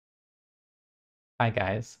Hi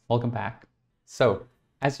guys, welcome back. So,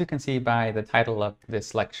 as you can see by the title of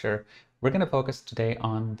this lecture, we're going to focus today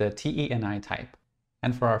on the TeNi type.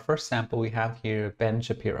 And for our first sample, we have here Ben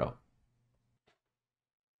Shapiro.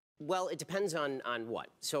 Well, it depends on what.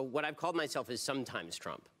 So what I've called myself is sometimes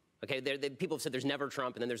Trump. Okay, people have said there's never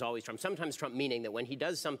Trump and then there's always Trump. Sometimes Trump meaning that when he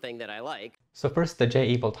does something that I like. So first, the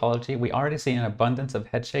JE Vultology, we already see an abundance of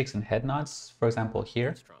head shakes and head nods. For example,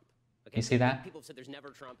 here. Trump. Okay, You see that? People have said there's never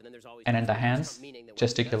Trump and then there's always and Trump. in the hands, Trump meaning that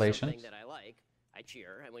gesticulation. When he does something that I like, I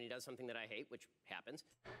cheer, and when he does something that I hate, which happens.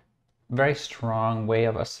 Very strong way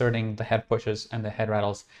of asserting the head pushes and the head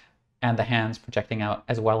rattles and the hands projecting out,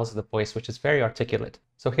 as well as the voice, which is very articulate.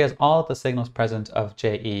 So he has all the signals present of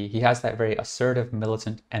JE. He has that very assertive,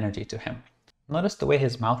 militant energy to him. Notice the way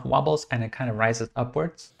his mouth wobbles and it kind of rises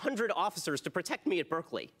upwards. 100 officers to protect me at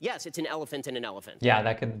Berkeley. Yes, it's an elephant and an elephant. Yeah,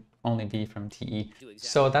 that could only be from TE.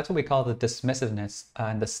 So that's what we call the dismissiveness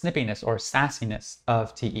and the snippiness or sassiness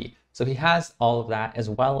of TE. So he has all of that as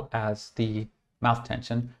well as the mouth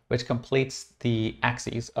tension, which completes the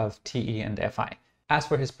axes of TE and FI. As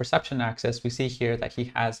for his perception axis, we see here that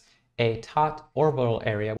he has a taut orbital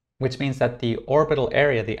area, which means that the orbital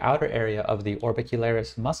area, the outer area of the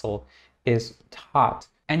orbicularis muscle, is taut.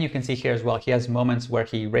 And you can see here as well, he has moments where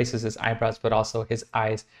he raises his eyebrows, but also his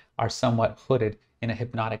eyes are somewhat hooded in a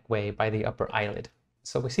hypnotic way by the upper eyelid.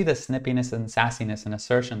 So we see the snippiness and sassiness and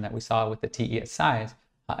assertion that we saw with the TESIs,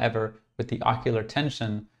 however, with the ocular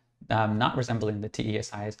tension, not resembling the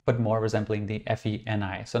TESIs, but more resembling the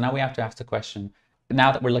FENI. So now we have to ask the question,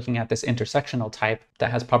 now that we're looking at this intersectional type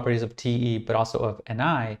that has properties of TE, but also of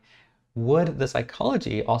NI, would the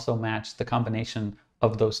psychology also match the combination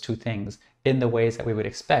of those two things in the ways that we would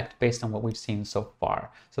expect based on what we've seen so far?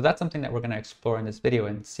 So that's something that we're going to explore in this video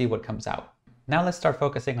and see what comes out. Now let's start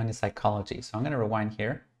focusing on his psychology. So I'm going to rewind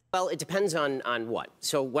here. Well, it depends on what.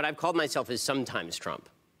 So what I've called myself is sometimes Trump.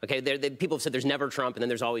 Okay, people have said there's never Trump and then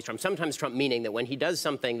there's always Trump. Sometimes Trump meaning that when he does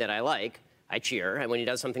something that I like, I cheer, and when he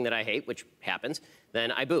does something that I hate, which happens,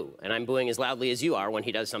 then I boo. And I'm booing as loudly as you are when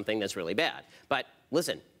he does something that's really bad. But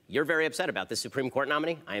listen, you're very upset about this Supreme Court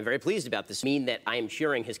nominee. I am very pleased about this. I mean that I am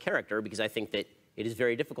cheering his character because I think that it is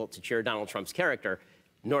very difficult to cheer Donald Trump's character,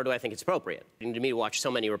 nor do I think it's appropriate. And to me, to watch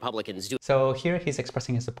so many Republicans do. So here he's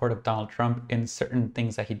expressing his support of Donald Trump in certain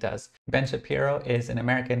things that he does. Ben Shapiro is an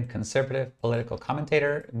American conservative political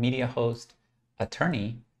commentator, media host,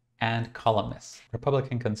 attorney, and columnist.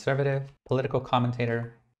 Republican conservative, political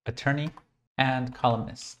commentator, attorney, and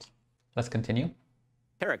columnist. Let's continue.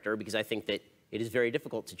 Character, because I think that it is very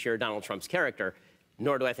difficult to cheer Donald Trump's character,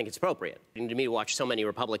 nor do I think it's appropriate. And to me, to watch so many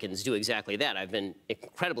Republicans do exactly that. I've been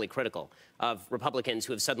incredibly critical of Republicans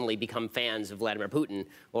who have suddenly become fans of Vladimir Putin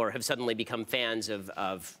or have suddenly become fans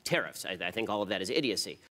of tariffs. I think all of that is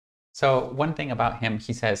idiocy. So one thing about him,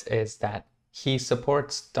 he says, is that he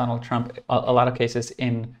supports Donald Trump a lot of cases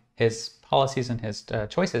in his policies and his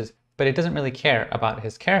choices, but he doesn't really care about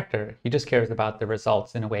his character. He just cares about the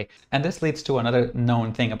results in a way. And this leads to another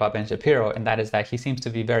known thing about Ben Shapiro, and that is that he seems to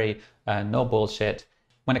be very no bullshit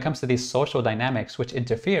when it comes to these social dynamics which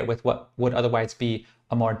interfere with what would otherwise be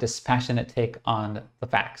a more dispassionate take on the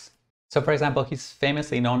facts. So for example, he's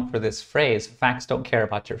famously known for this phrase, facts don't care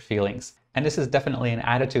about your feelings. And this is definitely an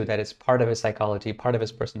attitude that is part of his psychology, part of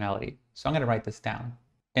his personality. So I'm going to write this down.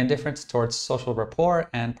 Indifference towards social rapport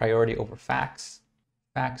and priority over facts.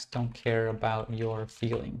 Facts don't care about your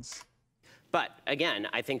feelings. But again,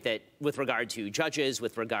 I think that with regard to judges,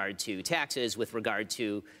 with regard to taxes, with regard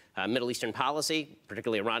to Middle Eastern policy,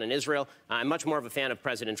 particularly Iran and Israel, I'm much more of a fan of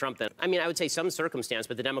President Trump than, I mean, I would say some circumstance,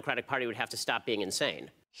 but the Democratic Party would have to stop being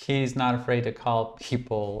insane. He's not afraid to call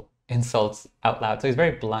people insults out loud. So he's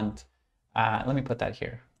very blunt. Let me put that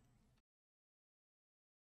here.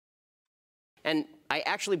 And I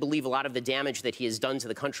actually believe a lot of the damage that he has done to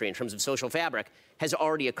the country in terms of social fabric has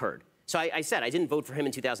already occurred. So I said I didn't vote for him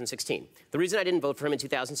in 2016. The reason I didn't vote for him in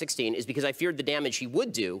 2016 is because I feared the damage he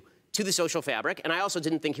would do to the social fabric, and I also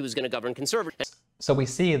didn't think he was going to govern conservatively. So we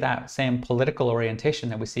see that same political orientation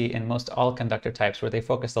that we see in most all conductor types, where they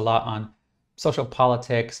focus a lot on social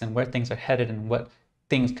politics and where things are headed and what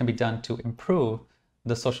things can be done to improve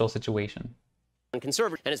the social situation.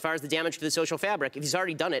 Conservative. And as far as the damage to the social fabric, if he's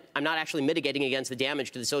already done it, I'm not actually mitigating against the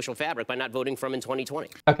damage to the social fabric by not voting for him in 2020.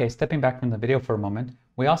 Okay, stepping back from the video for a moment,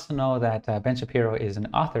 we also know that Ben Shapiro is an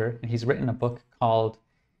author, and he's written a book called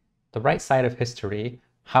The Right Side of History,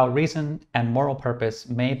 How Reason and Moral Purpose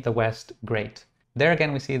Made the West Great. There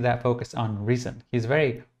again, we see that focus on reason. He's a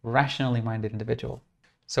very rationally minded individual.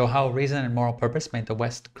 So how reason and moral purpose made the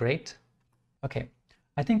West great? Okay,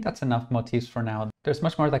 I think that's enough motifs for now. There's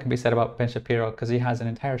much more that can be said about Ben Shapiro because he has an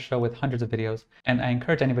entire show with hundreds of videos, and I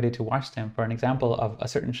encourage anybody to watch them for an example of a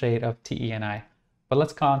certain shade of TENI. But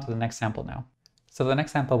let's go on to the next sample now. So the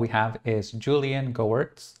next sample we have is Julian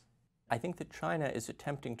Gowertz. I think that China is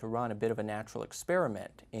attempting to run a bit of a natural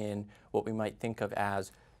experiment in what we might think of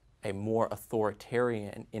as a more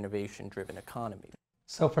authoritarian, innovation-driven economy.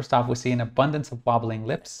 So first off, we see an abundance of wobbling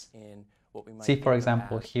lips. See, for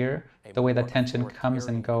example, here, the way the tension comes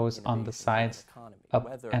and goes on the sides,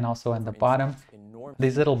 up and also in the bottom.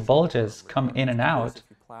 These little bulges come in and out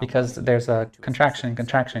because there's a contraction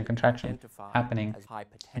happening.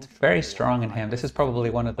 It's very strong in him. This is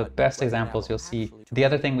probably one of the best examples you'll see. The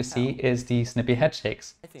other thing we see is the snippy head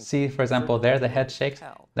shakes. See, for example, there, the head shakes,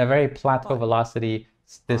 they're very plateau velocity,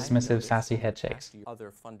 dismissive, sassy head shakes.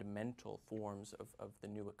 Other fundamental forms of the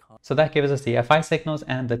new economy. So that gives us the FI signals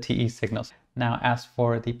and the TE signals. Now, as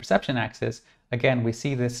for the perception axis, again, we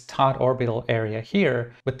see this taut orbital area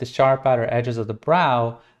here with the sharp outer edges of the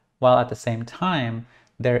brow, while at the same time,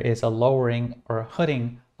 there is a lowering or a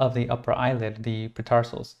hooding of the upper eyelid, the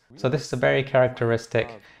pretarsals. So this is a very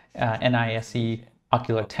characteristic NISE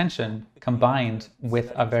ocular tension combined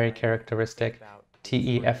with a very characteristic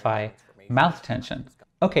TE-FI mouth tension.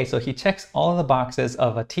 Okay, so he checks all the boxes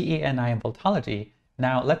of a TENI in Vultology.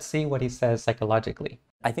 Now let's see what he says psychologically.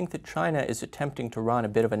 I think that China is attempting to run a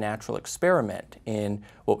bit of a natural experiment in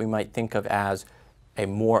what we might think of as a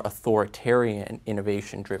more authoritarian,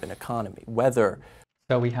 innovation-driven economy.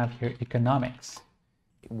 So we have here economics.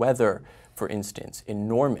 Whether, for instance,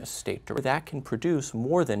 enormous state direction, that can produce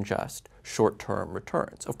more than just short-term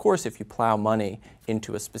returns. Of course, if you plow money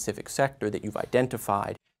into a specific sector that you've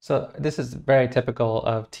identified. So this is very typical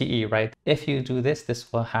of TE, right? If you do this,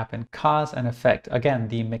 this will happen. Cause and effect, again,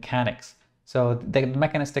 the mechanics. So the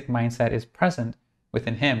mechanistic mindset is present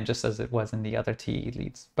within him, just as it was in the other TE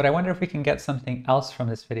leads. But I wonder if we can get something else from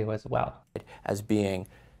this video as well. As being,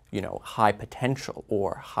 you know, high potential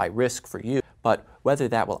or high risk for you, but whether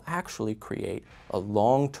that will actually create a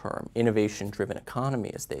long-term innovation-driven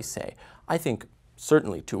economy, as they say, I think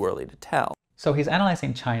certainly too early to tell. So he's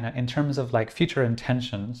analyzing China in terms of like future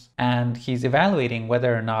intentions, and he's evaluating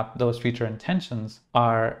whether or not those future intentions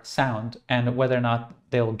are sound and whether or not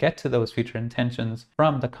they'll get to those future intentions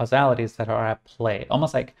from the causalities that are at play.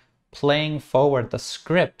 Almost like playing forward the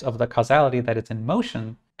script of the causality that is in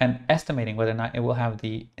motion and estimating whether or not it will have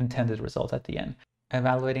the intended result at the end.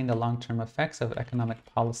 Evaluating the long-term effects of economic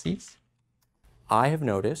policies. I have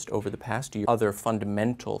noticed over the past year other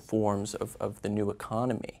fundamental forms of the new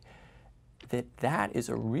economy that is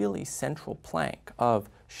a really central plank of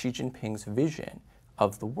Xi Jinping's vision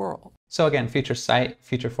of the world. So again, future sight,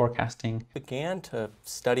 future forecasting. Began to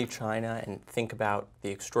study China and think about the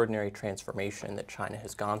extraordinary transformation that China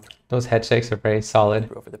has gone through. Those head shakes are very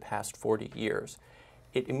solid. Over the past 40 years.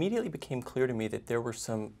 It immediately became clear to me that there were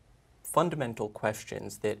some fundamental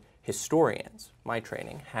questions that historians, my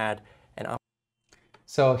training, had an opportunity.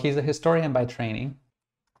 So he's a historian by training.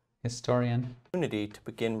 Opportunity to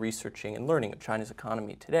begin researching and learning of China's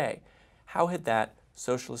economy today. How had that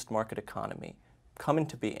socialist market economy come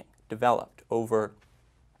into being, developed over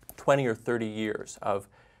 20 or 30 years of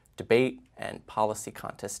debate and policy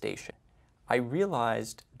contestation? I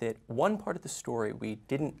realized that one part of the story we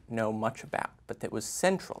didn't know much about, but that was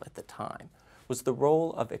central at the time, was the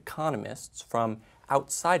role of economists from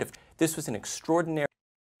outside of. This was an extraordinary.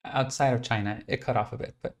 Outside of China, it cut off a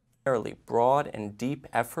bit, but. Broad and deep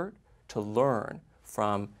effort to learn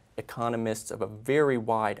from economists of a very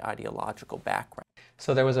wide ideological background.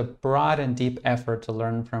 So there was a broad and deep effort to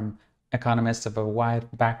learn from economists of a wide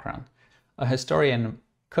background. A historian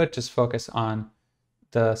could just focus on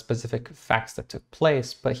the specific facts that took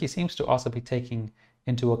place, but he seems to also be taking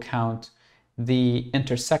into account the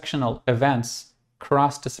intersectional events,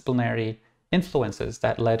 cross-disciplinary influences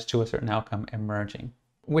that led to a certain outcome emerging,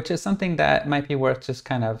 which is something that might be worth just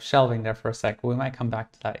kind of shelving there for a sec. We might come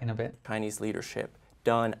back to that in a bit. Chinese leadership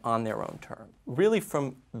done on their own terms. Really,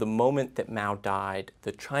 from the moment that Mao died,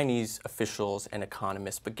 the Chinese officials and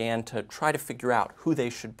economists began to try to figure out who they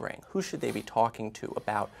should bring, who should they be talking to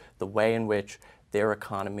about the way in which their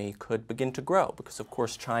economy could begin to grow. Because, of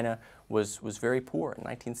course, China was very poor. In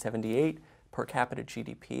 1978, per capita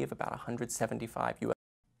GDP of about 175 US.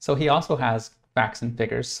 So he also has facts and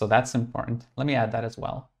figures, so that's important. Let me add that as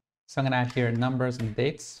well. So I'm going to add here numbers and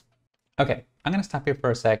dates. Okay, I'm going to stop here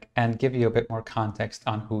for a sec and give you a bit more context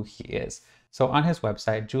on who he is. So on his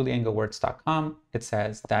website, juliangowertz.com, it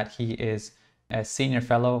says that he is a senior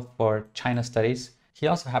fellow for China Studies. He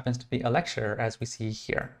also happens to be a lecturer, as we see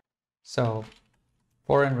here. So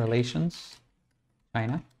foreign relations,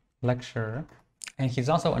 China, lecturer. And he's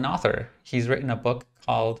also an author. He's written a book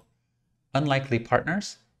called Unlikely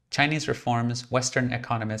Partners, Chinese Reforms, Western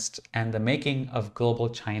Economists, and the Making of Global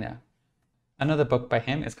China. Another book by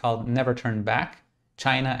him is called Never Turn Back,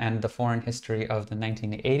 China and the Foreign History of the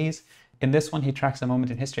 1980s. In this one, he tracks a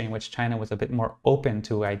moment in history in which China was a bit more open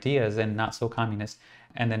to ideas and not so communist,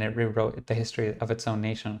 and then it rewrote the history of its own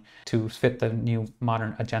nation to fit the new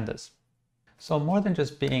modern agendas. So more than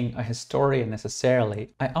just being a historian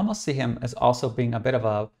necessarily, I almost see him as also being a bit of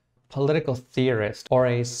a political theorist or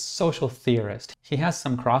a social theorist. He has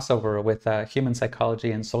some crossover with human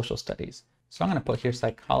psychology and social studies. So I'm going to put here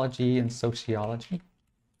psychology and sociology.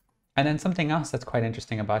 And then something else that's quite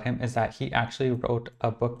interesting about him is that he actually wrote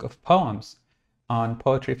a book of poems. On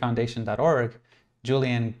poetryfoundation.org,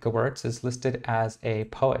 Julian Gewirtz is listed as a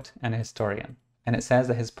poet and a historian. And it says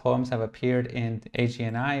that his poems have appeared in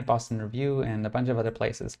AGNI, Boston Review, and a bunch of other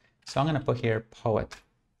places. So I'm going to put here poet.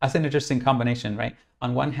 That's an interesting combination, right?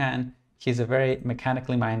 On one hand, he's a very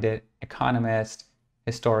mechanically minded economist,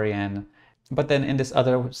 historian, but then in this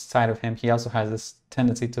other side of him, he also has this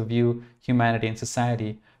tendency to view humanity and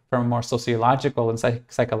society from a more sociological and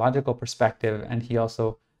psychological perspective, and he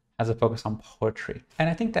also has a focus on poetry. And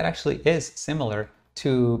I think that actually is similar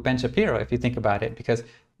to Ben Shapiro, if you think about it, because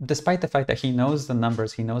despite the fact that he knows the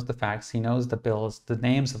numbers, he knows the facts, he knows the bills, the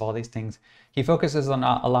names of all these things, he focuses on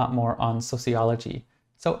a lot more on sociology.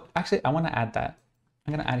 So actually, I want to add that.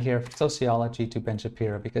 I'm going to add here sociology to Ben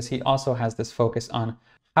Shapiro, because he also has this focus on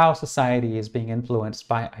how society is being influenced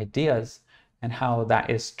by ideas and how that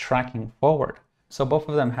is tracking forward. So both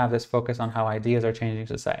of them have this focus on how ideas are changing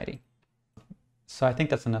society. So I think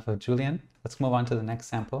that's enough of Julian. Let's move on to the next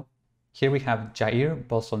sample. Here we have Jair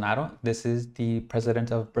Bolsonaro. This is the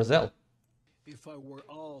president of Brazil.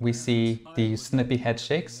 We see the snippy head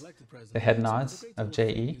shakes, the head nods of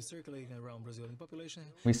JE.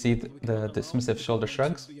 We see the dismissive shoulder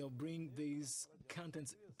shrugs,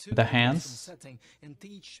 the hands.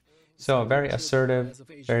 So a very assertive,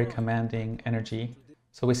 very commanding energy.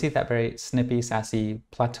 So we see that very snippy, sassy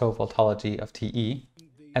plateau Vultology of TE,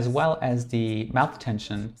 as well as the mouth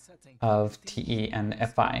tension of TE and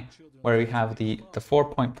FI, where we have the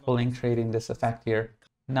 4-point pulling creating this effect here.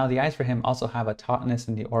 Now the eyes for him also have a tautness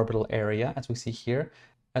in the orbital area, as we see here,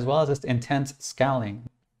 as well as this intense scowling.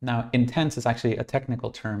 Now intense is actually a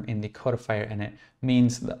technical term in the codifier, and it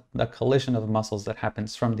means the collision of muscles that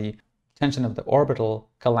happens from the tension of the orbital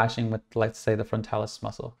clashing with, let's say, the frontalis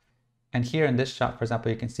muscle. And here in this shot, for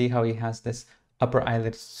example, you can see how he has this upper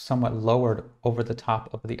eyelid somewhat lowered over the top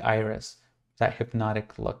of the iris, that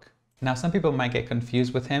hypnotic look. Now, some people might get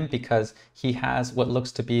confused with him because he has what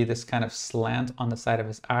looks to be this kind of slant on the side of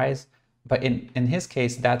his eyes, but in his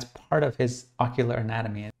case, that's part of his ocular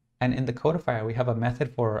anatomy. And in the codifier, we have a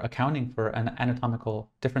method for accounting for anatomical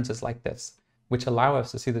differences like this, which allow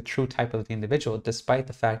us to see the true type of the individual, despite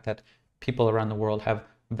the fact that people around the world have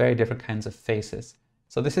very different kinds of faces.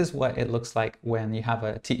 So this is what it looks like when you have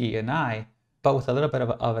a TENI, but with a little bit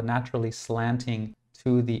of a naturally slanting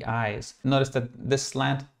to the eyes. Notice that this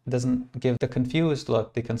slant doesn't give the confused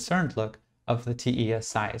look, the concerned look of the TES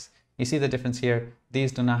size. You see the difference here?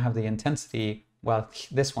 These do not have the intensity, while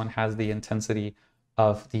this one has the intensity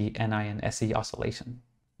of the NI and SE oscillation.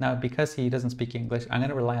 Now, because he doesn't speak English, I'm going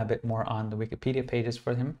to rely a bit more on the Wikipedia pages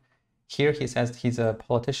for him. Here he says he's a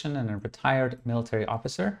politician and a retired military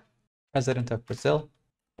officer, president of Brazil,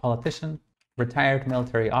 politician, retired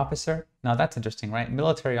military officer. Now that's interesting, right?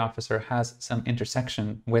 Military officer has some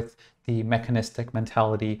intersection with the mechanistic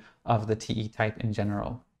mentality of the TE type in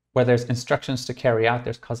general. Where there's instructions to carry out,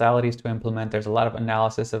 there's causalities to implement, there's a lot of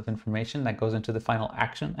analysis of information that goes into the final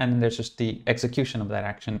action, and then there's just the execution of that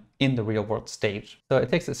action in the real world stage. So it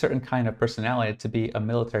takes a certain kind of personality to be a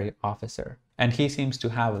military officer, and he seems to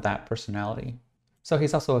have that personality. So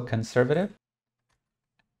he's also a conservative,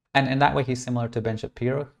 and in that way he's similar to Ben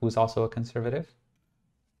Shapiro, who's also a conservative.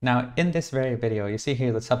 Now in this very video, you see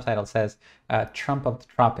here the subtitle says Trump of the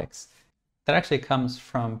Tropics. That actually comes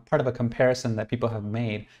from part of a comparison that people have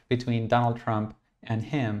made between Donald Trump and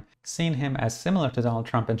him, seeing him as similar to Donald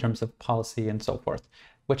Trump in terms of policy and so forth,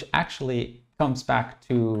 which actually comes back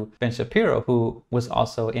to Ben Shapiro, who was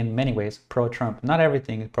also in many ways pro-Trump. Not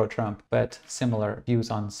everything is pro-Trump, but similar views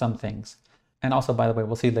on some things. And also, by the way,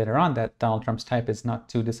 we'll see later on that Donald Trump's type is not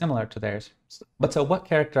too dissimilar to theirs. But so what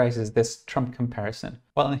characterizes this Trump comparison?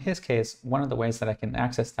 Well, in his case, one of the ways that I can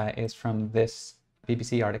access that is from this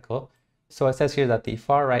BBC article. So it says here that the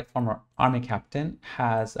far-right former army captain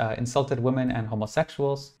has insulted women and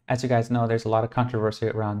homosexuals. As you guys know, there's a lot of controversy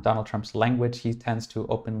around Donald Trump's language. He tends to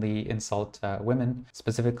openly insult women,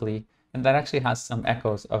 specifically And that actually has some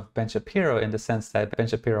echoes of Ben Shapiro in the sense that Ben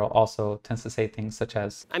Shapiro also tends to say things such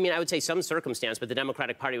as, I mean, I would say some circumstance, but the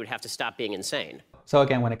Democratic Party would have to stop being insane. So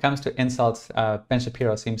again, when it comes to insults, Ben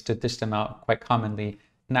Shapiro seems to dish them out quite commonly.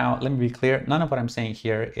 Now, let me be clear, none of what I'm saying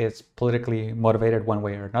here is politically motivated one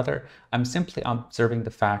way or another. I'm simply observing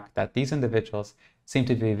the fact that these individuals seem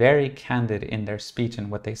to be very candid in their speech and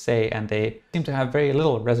what they say, and they seem to have very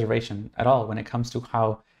little reservation at all when it comes to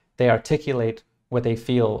how they articulate what they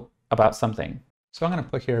feel about something. So I'm going to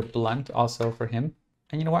put here blunt also for him.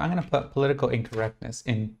 And you know what? I'm going to put political incorrectness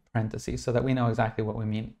in parentheses so that we know exactly what we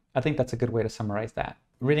mean. I think that's a good way to summarize that.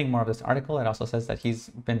 Reading more of this article, it also says that he's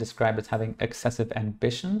been described as having excessive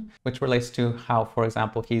ambition, which relates to how, for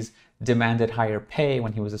example, he's demanded higher pay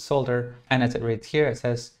when he was a soldier. And as it reads here, it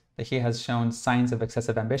says that he has shown signs of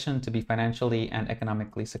excessive ambition to be financially and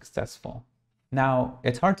economically successful. Now,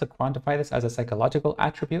 it's hard to quantify this as a psychological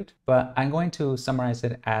attribute, but I'm going to summarize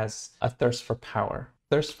it as a thirst for power.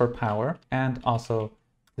 Thirst for power and also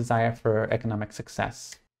desire for economic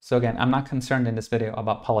success. So again, I'm not concerned in this video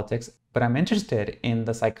about politics, but I'm interested in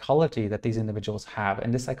the psychology that these individuals have.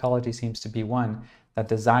 And this psychology seems to be one that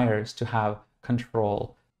desires to have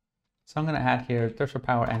control. So I'm going to add here thirst for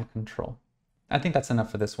power and control. I think that's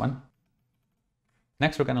enough for this one.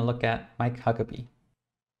 Next, we're going to look at Mike Huckabee.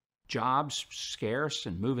 Jobs scarce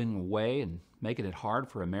and moving away and making it hard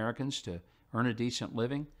for Americans to earn a decent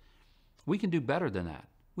living. We can do better than that.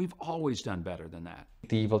 We've always done better than that.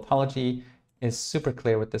 The Vultology is super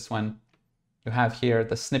clear with this one. You have here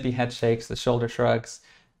the snippy head shakes, the shoulder shrugs.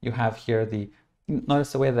 You have here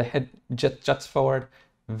notice the way the head juts forward,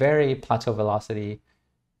 very plateau velocity,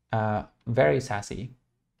 very sassy.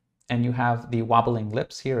 And you have the wobbling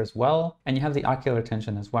lips here as well. And you have the ocular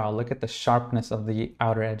tension as well. Look at the sharpness of the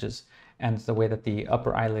outer edges and the way that the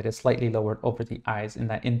upper eyelid is slightly lowered over the eyes in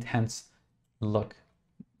that intense look.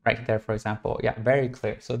 Right there, for example. Yeah, very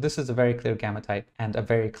clear. So this is a very clear gamma type and a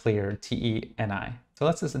very clear TeNi. So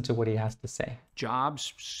let's listen to what he has to say.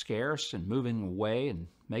 Jobs scarce and moving away and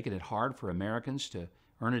making it hard for Americans to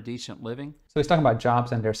earn a decent living. So he's talking about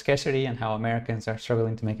jobs and their scarcity and how Americans are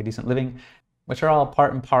struggling to make a decent living, which are all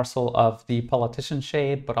part and parcel of the politician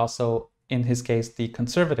shade, but also in his case, the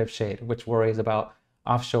conservative shade, which worries about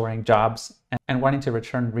offshoring jobs and wanting to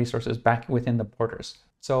return resources back within the borders.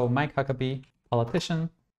 So Mike Huckabee, politician,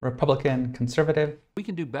 Republican, conservative. We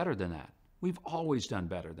can do better than that. We've always done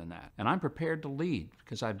better than that. And I'm prepared to lead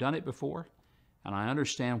because I've done it before and I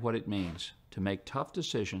understand what it means to make tough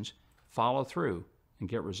decisions, follow through, and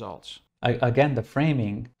get results. Again, the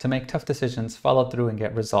framing, to make tough decisions, follow through, and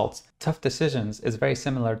get results. Tough decisions is very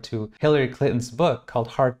similar to Hillary Clinton's book called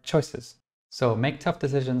Hard Choices. So make tough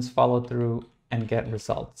decisions, follow through, and get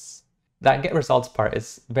results. That get results part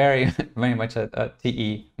is very, very much a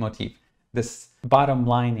TE motif. This bottom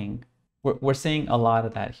lining, we're seeing a lot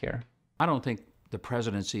of that here. I don't think the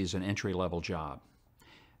presidency is an entry-level job.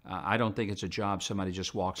 I don't think it's a job somebody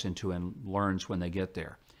just walks into and learns when they get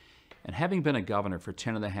there. And having been a governor for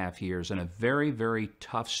 10.5 years in a very, very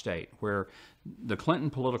tough state where the Clinton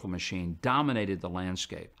political machine dominated the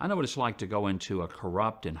landscape, I know what it's like to go into a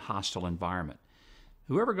corrupt and hostile environment.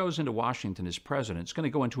 Whoever goes into Washington as president is going to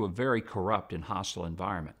go into a very corrupt and hostile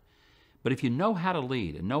environment. But if you know how to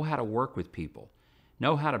lead and know how to work with people,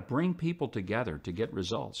 know how to bring people together to get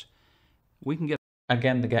results, we can get...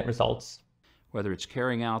 Again, to get results. Whether it's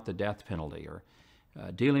carrying out the death penalty or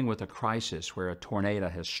dealing with a crisis where a tornado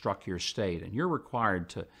has struck your state and you're required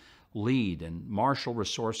to lead and marshal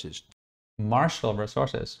resources. Marshal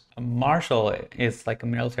resources. A marshal is like a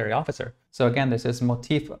military officer. So again, there's this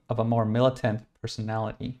motif of a more militant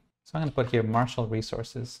personality. So I'm going to put here marshal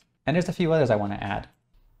resources. And there's a few others I want to add.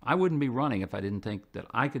 I wouldn't be running if I didn't think that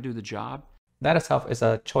I could do the job. That itself is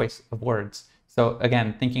a choice of words. So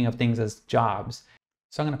again, thinking of things as jobs.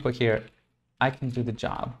 So I'm going to put here, I can do the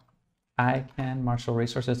job. I can marshal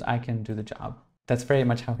resources, I can do the job. That's very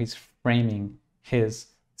much how he's framing his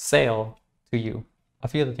sale to you. A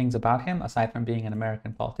few of the things about him, aside from being an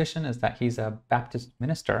American politician, is that he's a Baptist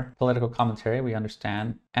minister, political commentary, we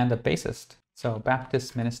understand, and a bassist. So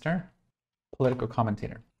Baptist minister, political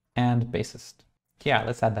commentator, and bassist. Yeah,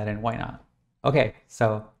 let's add that in, why not? Okay,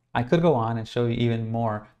 so I could go on and show you even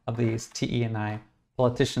more of these TeNi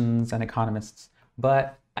politicians and economists,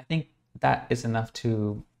 but I think that is enough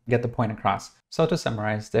to get the point across. So to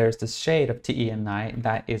summarize, there's this shade of TeNi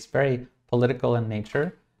that is very political in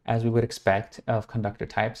nature, as we would expect of conductor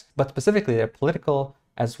types, but specifically they're political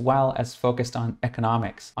as well as focused on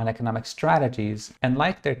economics, on economic strategies, and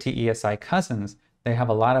like their TESI cousins, they have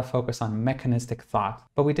a lot of focus on mechanistic thought.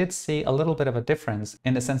 But we did see a little bit of a difference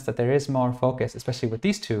in the sense that there is more focus, especially with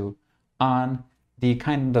these two, on the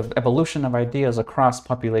kind of evolution of ideas across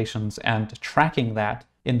populations and tracking that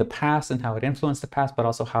in the past and how it influenced the past, but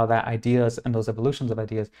also how that ideas and those evolutions of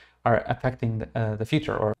ideas are affecting the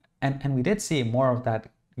future. And we did see more of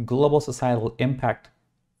that global societal impact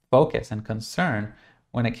focus and concern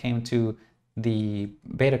when it came to the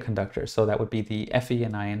beta conductors. So that would be the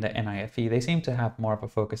FENI and the NIFE. They seem to have more of a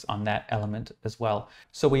focus on that element as well.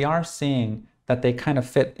 So we are seeing that they kind of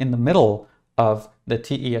fit in the middle of the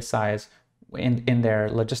TESIs in their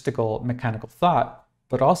logistical mechanical thought,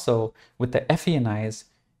 but also with the FENIs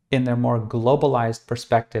in their more globalized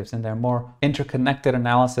perspectives, in their more interconnected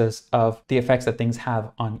analysis of the effects that things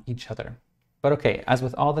have on each other. But okay, as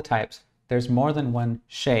with all the types, there's more than one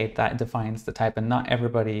shade that defines the type, and not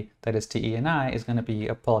everybody that is TENI is going to be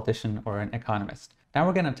a politician or an economist. Now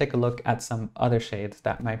we're going to take a look at some other shades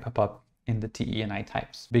that might pop up in the TENI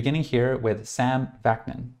types, beginning here with Sam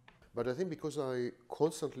Vaknin. But I think because I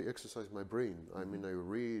constantly exercise my brain, I mean, I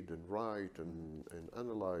read and write and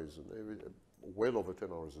analyze and well over 10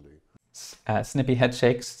 hours a day. Snippy head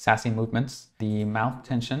shakes, sassy movements, the mouth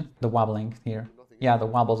tension, the wobbling here. Yeah, the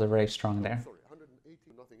wobbles are very strong there. Sorry, 180,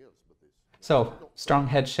 nothing else but this. So, strong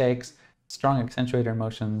head shakes, strong accentuator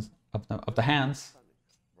motions of the hands.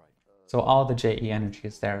 So all the JE energy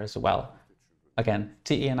is there as well. Again,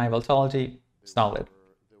 TENI Vultology, solid.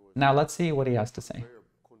 Now let's see what he has to say.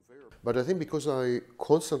 But I think because I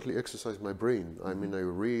constantly exercise my brain, I mean, I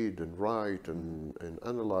read and write and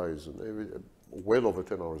analyze and well over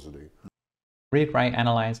 10 hours a day. Read, write,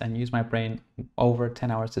 analyze, and use my brain over 10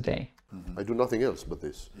 hours a day. I do nothing else but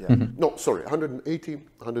this. Yeah. No, sorry, 180,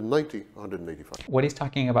 190, 185. What he's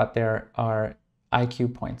talking about there are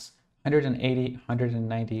IQ points. 180,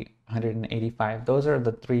 190, 185. Those are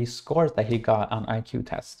the 3 scores that he got on IQ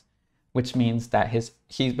tests, which means that he's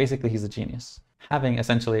a genius, having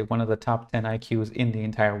essentially one of the top 10 IQs in the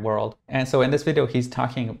entire world. And so in this video, he's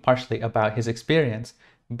talking partially about his experience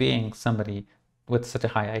being somebody with such a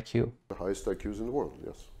high IQ. The highest IQs in the world,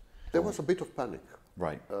 yes. There was a bit of panic.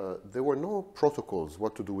 Right. There were no protocols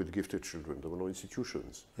what to do with gifted children. There were no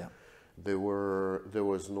institutions. Yeah. There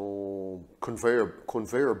was no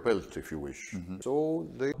conveyor belt, if you wish. So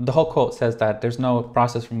the whole quote says that there's no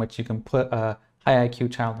process from which you can put a high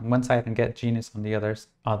IQ child on one side and get genius on the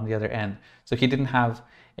other end. So he didn't have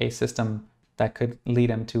a system that could lead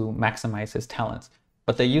him to maximize his talents.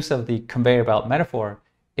 But the use of the conveyor belt metaphor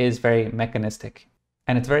is very mechanistic,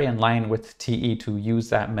 and it's very in line with TE to use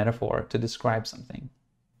that metaphor to describe something.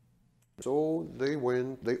 So they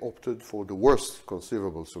opted for the worst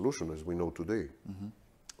conceivable solution, as we know today.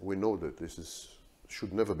 We know that this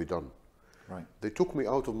should never be done. Right. They took me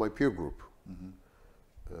out of my peer group.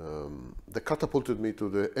 They catapulted me to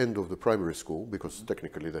the end of the primary school, because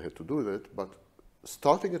technically they had to do that, but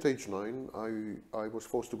starting at age 9, I was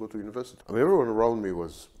forced to go to university. I mean, everyone around me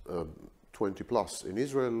was 20 plus. In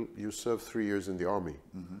Israel, you serve 3 years in the army.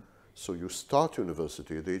 So you start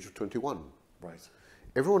university at the age of 21. Right.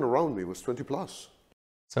 Everyone around me was 20 plus.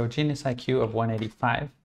 So genius IQ of 185,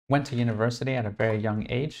 went to university at a very young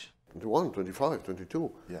age. 21, 25,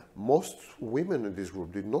 22. Yeah. Most women in this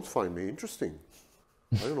group did not find me interesting.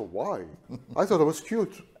 I don't know why. I thought I was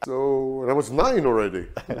cute. So, and I was 9 already.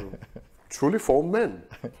 Truly formed men.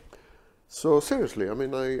 So seriously, I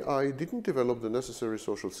mean, I didn't develop the necessary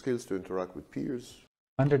social skills to interact with peers.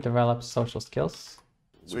 Underdeveloped social skills.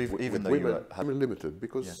 So even though women, you have... I'm limited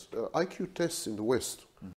because IQ tests in the West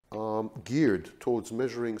are geared towards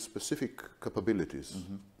measuring specific capabilities,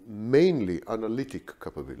 mainly analytic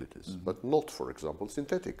capabilities, but not, for example,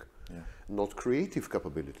 synthetic, not creative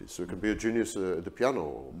capabilities. So you can be a genius at the piano,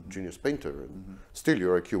 or genius painter, and still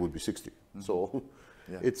your IQ would be 60. So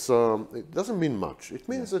it's it doesn't mean much. It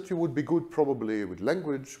means that you would be good probably with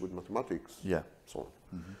language, with mathematics, so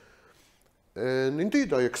on. And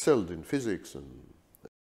indeed, I excelled in physics and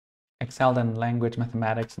excelled in language,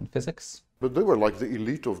 mathematics, and physics. But they were like the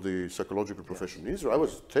elite of the psychological profession in Israel. I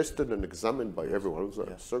was tested and examined by everyone. I was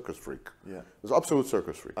a circus freak. I was an absolute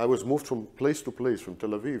circus freak. I was moved from place to place, from Tel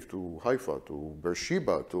Aviv to Haifa to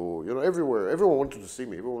Beersheba to, you know, everywhere. Everyone wanted to see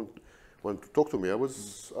me. Everyone wanted to talk to me.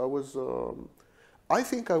 I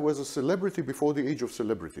think I was a celebrity before the age of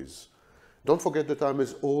celebrities. Don't forget that I'm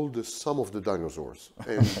as old as some of the dinosaurs.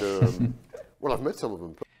 And, well, I've met some of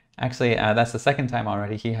them. Actually, that's the second time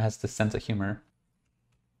already he has this sense of humor.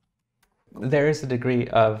 There is a degree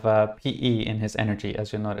of PE in his energy,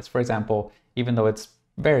 as you'll notice. For example, even though it's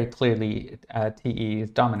very clearly TE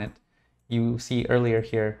is dominant, you see earlier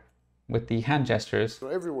here with the hand gestures. So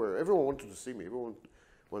everywhere, everyone wanted to see me.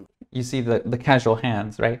 You see the casual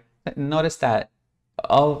hands, right? Notice that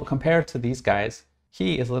compared to these guys,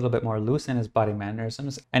 He is a little bit more loose in his body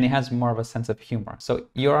mannerisms, and he has more of a sense of humor. So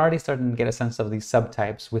you're already starting to get a sense of these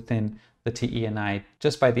subtypes within the TENI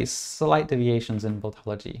just by these slight deviations in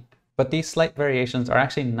Vultology. But these slight variations are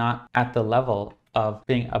actually not at the level of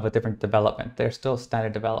being of a different development. They're still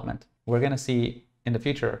standard development. We're going to see in the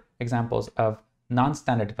future examples of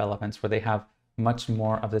non-standard developments where they have much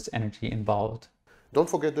more of this energy involved. Don't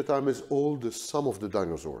forget that I'm as old as some of the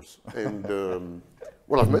dinosaurs. And,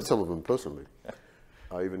 well, I've met some of them personally.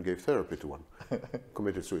 I even gave therapy to one,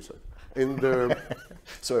 committed suicide. And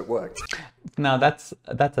so it worked. Now that's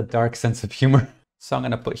a dark sense of humor. So I'm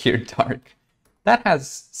going to put here dark. That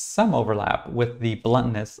has some overlap with the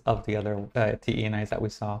bluntness of the other TENIs that we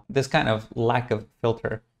saw. This kind of lack of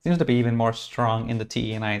filter seems to be even more strong in the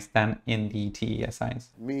TENIs than in the TESIs.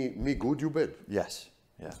 me good, you bad. Yes.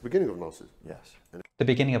 Yeah. It's the beginning of narcissism. Yes. The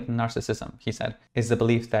beginning of narcissism, he said, is the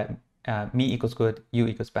belief that me equals good, you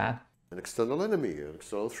equals bad. An external enemy, an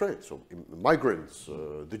external threat. So migrants,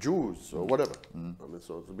 the Jews, or whatever. I mean,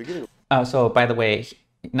 so it's the beginning. So by the way,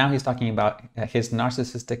 now he's talking about his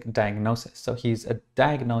narcissistic diagnosis. So he's a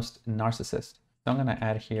diagnosed narcissist. So I'm going to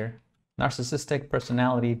add here narcissistic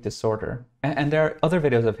personality disorder. And there are other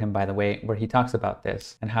videos of him, by the way, where he talks about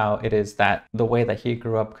this and how it is that the way that he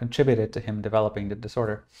grew up contributed to him developing the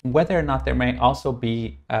disorder. Whether or not there may also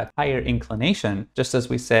be a higher inclination, just as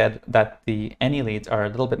we said that the ENI leads are a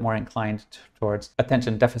little bit more inclined towards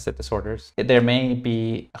attention deficit disorders, there may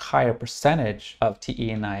be a higher percentage of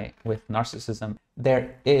TENI with narcissism.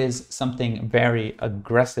 There is something very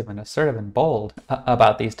aggressive and assertive and bold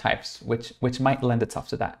about these types, which might lend itself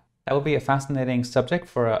to that. That would be a fascinating subject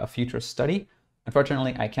for a future study.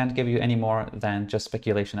 Unfortunately, I can't give you any more than just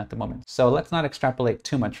speculation at the moment. So let's not extrapolate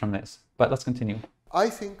too much from this, but let's continue. I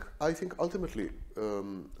think ultimately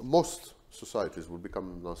most societies will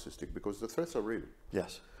become narcissistic because the threats are real.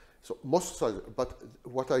 Yes. So most societies, but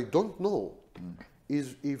what I don't know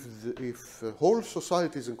is if whole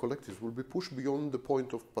societies and collectives will be pushed beyond the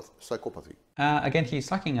point of psychopathy. Again, he's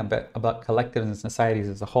talking a bit about collectives and societies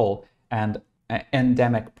as a whole and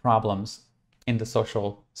endemic problems in the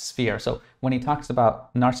social sphere. So when he talks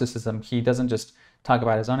about narcissism, he doesn't just talk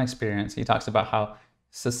about his own experience. He talks about how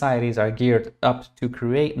societies are geared up to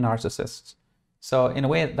create narcissists. So in a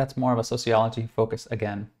way, that's more of a sociology focus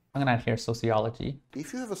again. I'm going to add here sociology.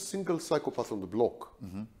 If you have a single psychopath on the block,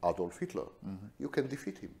 Adolf Hitler, you can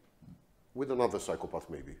defeat him with another psychopath,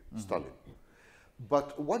 maybe Stalin.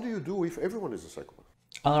 But what do you do if everyone is a psychopath?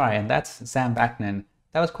 All right, and that's Sam Vaknin.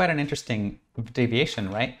 That was quite an interesting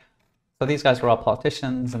deviation, right? So these guys were all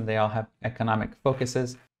politicians and they all have economic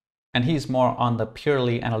focuses. And he's more on the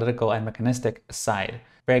purely analytical and mechanistic side.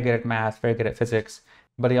 Very good at math, very good at physics,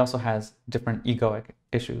 but he also has different egoic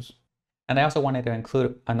issues. And I also wanted to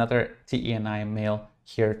include another TENI male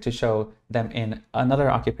here to show them in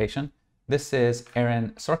another occupation. This is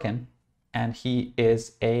Aaron Sorkin, and he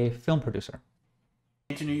is a film producer.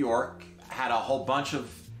 To New York, had a whole bunch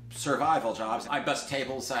of survival jobs. I bust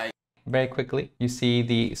tables, Very quickly, you see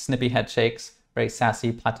the snippy head shakes, very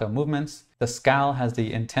sassy plateau movements. The scowl has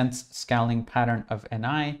the intense scowling pattern of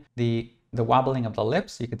NI. The wobbling of the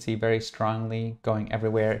lips, you can see very strongly going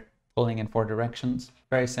everywhere, pulling in 4 directions.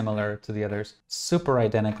 Very similar to the others. Super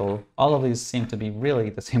identical. All of these seem to be really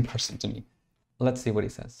the same person to me. Let's see what he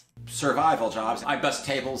says. Survival jobs. I bust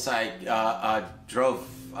tables. I drove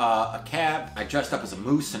a cab. I dressed up as a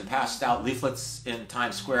moose and passed out leaflets in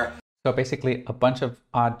Times Square. So basically a bunch of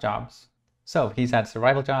odd jobs. So he's had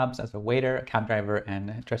survival jobs as a waiter, a cab driver,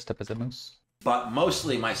 and dressed up as a moose. But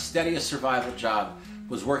mostly my steadiest survival job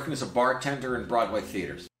was working as a bartender in Broadway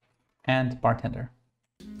theaters. And bartender.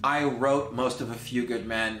 I wrote most of A Few Good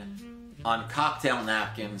Men on cocktail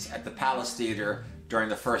napkins at the Palace Theater during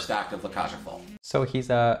the first act of La Cage aux Folles. So he's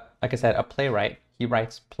like I said, a playwright. He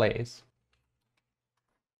writes plays.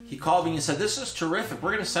 He called me and said, "This is terrific.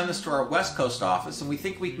 We're going to send this to our West Coast office, and we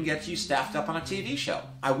think we can get you staffed up on a TV show."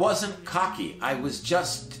 I wasn't cocky. I was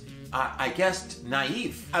just, I guess,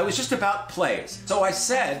 naive. I was just about plays. So I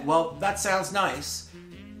said, "Well, that sounds nice,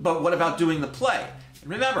 but what about doing the play?" And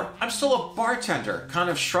remember, I'm still a bartender, kind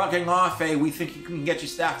of shrugging off we think we can get you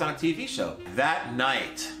staffed on a TV show. That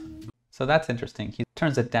night. So that's interesting. He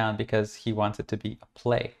turns it down because he wants it to be a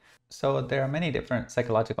play. So there are many different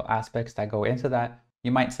psychological aspects that go into that.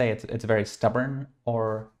 You might say it's very stubborn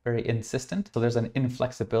or very insistent. So there's an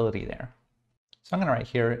inflexibility there. So I'm going to write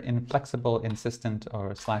here inflexible, insistent,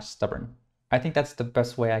 or / stubborn. I think that's the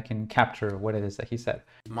best way I can capture what it is that he said.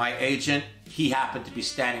 My agent, he happened to be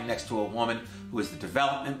standing next to a woman who was the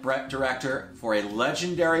development director for a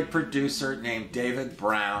legendary producer named David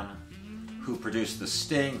Brown, who produced The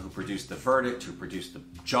Sting, who produced The Verdict, who produced the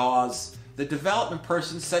Jaws. The development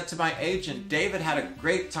person said to my agent, David had a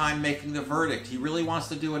great time making the verdict. He really wants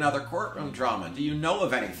to do another courtroom drama. Do you know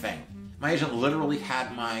of anything? My agent literally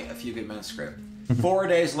had my A Few Good Men script. 4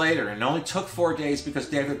 days later, and it only took 4 days because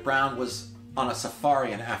David Brown was on a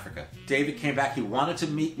safari in Africa. David came back, he wanted to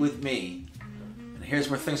meet with me. And here's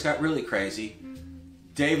where things got really crazy.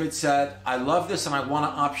 David said, I love this and I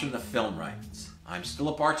want to option the film rights. I'm still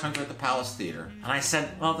a bartender at the Palace Theater. And I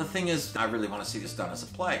said, well, the thing is, I really want to see this done as a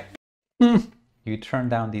play. You turn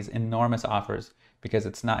down these enormous offers because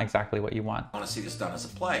it's not exactly what you want. I want to see this done as a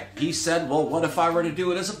play. He said, well, what if I were to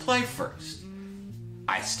do it as a play first?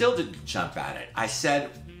 I still didn't jump at it. I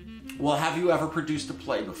said, well, have you ever produced a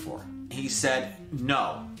play before? He said,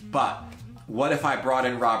 no, but what if I brought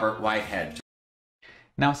in Robert Whitehead?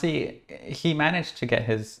 Now, see, he managed to get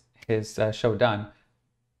his show done,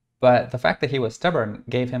 but the fact that he was stubborn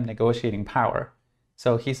gave him negotiating power.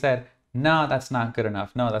 So he said, no, that's not good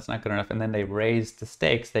enough. No, that's not good enough. And then they raised the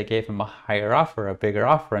stakes. They gave him a higher offer, a bigger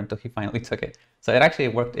offer, until he finally took it. So it actually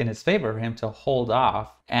worked in his favor for him to hold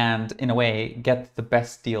off and, in a way, get the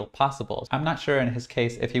best deal possible. I'm not sure in his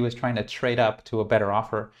case if he was trying to trade up to a better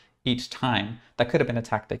offer each time. That could have been a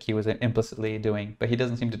tactic he was implicitly doing, but he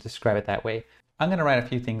doesn't seem to describe it that way. I'm going to write a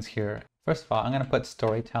few things here. First of all, I'm going to put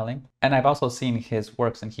storytelling. And I've also seen his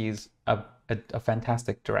works, and he's a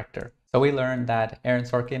fantastic director. So we learned that Aaron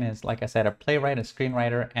Sorkin is, like I said, a playwright, a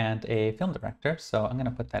screenwriter, and a film director. So I'm going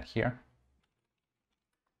to put that here.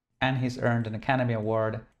 And he's earned an Academy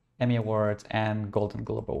Award, Emmy Awards, and Golden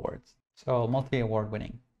Globe Awards. So multi-award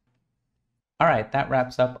winning. All right, that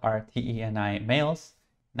wraps up our TENI males.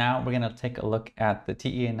 Now we're going to take a look at the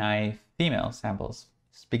TENI female samples.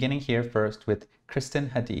 Beginning here first with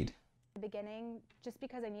Kristen Hadid. The beginning, just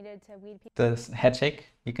because I needed to weed people. The head shake,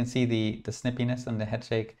 you can see the snippiness in the head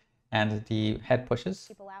shake and the head pushes.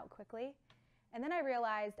 People out quickly. And then I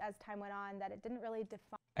realized as time went on that it didn't really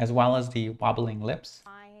define. As well as the wobbling lips.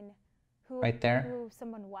 Who, right there. Who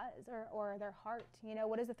someone was or their heart. You know,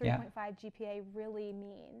 what does a 3.5 GPA really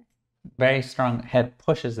mean? Very strong head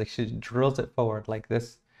pushes. Like she drills it forward like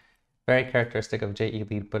this. Very characteristic of JE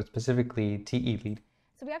lead, but specifically TE lead.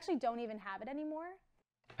 So we actually don't even have it anymore.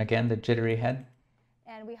 Again, the jittery head.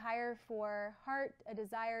 And we hire for heart, a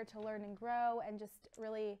desire to learn and grow, and just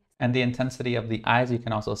really... And the intensity of the eyes, you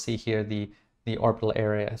can also see here the orbital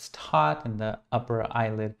area is taut and the upper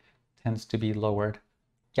eyelid tends to be lowered.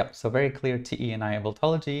 Yep, so very clear TENI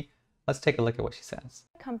Vultology. Let's take a look at what she says.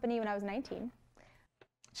 Company when I was 19.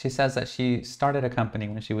 She says that she started a company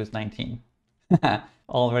when she was 19.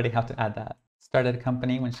 Already have to add that. Started a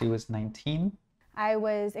company when she was 19. I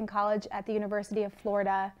was in college at the University of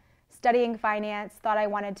Florida, studying finance, thought I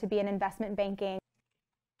wanted to be in investment banking.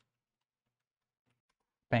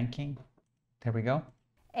 Banking, there we go.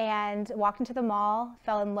 And walked into the mall,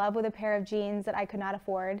 fell in love with a pair of jeans that I could not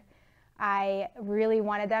afford. I really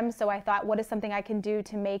wanted them, so I thought, what is something I can do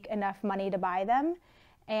to make enough money to buy them?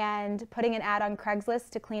 And putting an ad on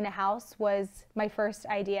Craigslist to clean a house was my first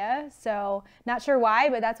idea. So not sure why,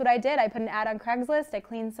 but that's what I did. I put an ad on Craigslist, I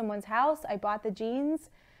cleaned someone's house, I bought the jeans.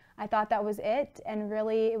 I thought that was it, and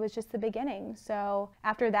really it was just the beginning. So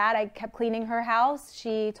after that, I kept cleaning her house.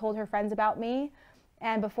 She told her friends about me,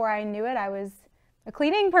 and before I knew it, I was a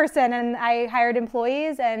cleaning person, and I hired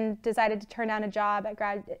employees and decided to turn down a job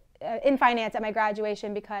at in finance at my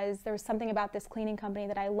graduation because there was something about this cleaning company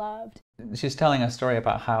that I loved. She's telling a story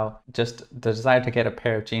about how just the desire to get a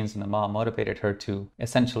pair of jeans in the mall motivated her to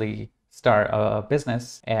essentially start a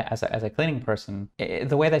business as a cleaning person.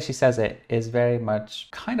 The way that she says it is very much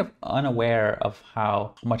kind of unaware of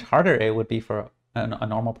how much harder it would be for a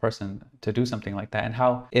normal person to do something like that, and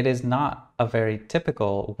how it is not a very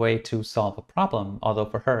typical way to solve a problem, although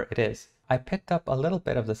for her it is. I picked up a little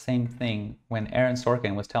bit of the same thing when Aaron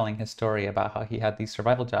Sorkin was telling his story about how he had these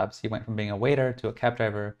survival jobs. He went from being a waiter to a cab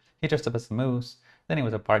driver, he dressed up as a moose, then he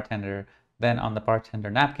was a bartender, then on the bartender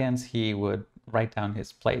napkins he would write down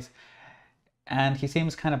his place. And he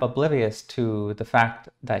seems kind of oblivious to the fact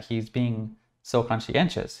that he's being so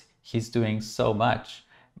conscientious. He's doing so much,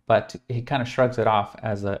 but he kind of shrugs it off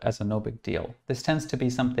as a no big deal. This tends to be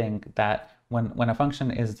something that when a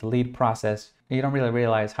function is the lead process, you don't really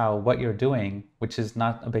realize how what you're doing, which is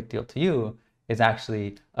not a big deal to you, is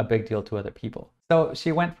actually a big deal to other people. So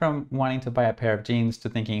she went from wanting to buy a pair of jeans to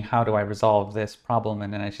thinking, how do I resolve this problem?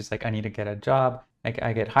 And then she's like, I need to get a job. I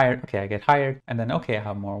get hired. Okay, I get hired. And then, okay, I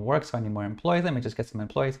have more work, so I need more employees. Let me just get some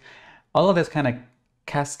employees. All of this kind of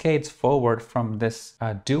cascades forward from this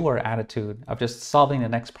doer attitude of just solving the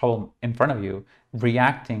next problem in front of you,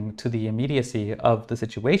 reacting to the immediacy of the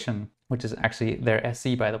situation, which is actually their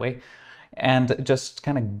SC, by the way. and just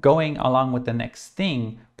kind of going along with the next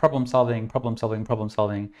thing, problem solving, problem solving, problem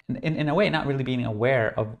solving. In a way, not really being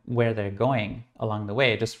aware of where they're going along the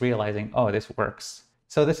way, just realizing, oh, this works.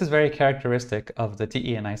 So this is very characteristic of the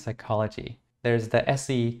TENI psychology. There's the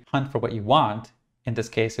SE hunt for what you want. In this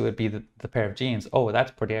case, it would be the pair of jeans. Oh,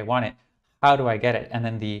 that's pretty, I want it. How do I get it? And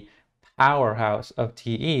then the powerhouse of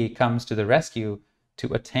TE comes to the rescue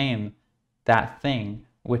to attain that thing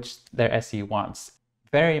which their SE wants.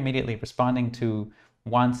 Very immediately responding to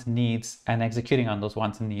wants, needs, and executing on those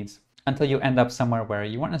wants and needs until you end up somewhere where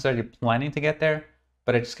you weren't necessarily planning to get there,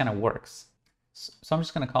 but it just kind of works. So I'm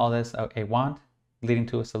just going to call this a want leading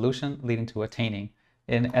to a solution, leading to attaining,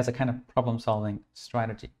 as a kind of problem-solving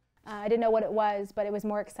strategy. I didn't know what it was, but it was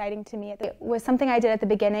more exciting to me. It was something I did at the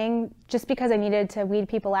beginning just because I needed to weed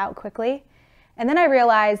people out quickly. And then I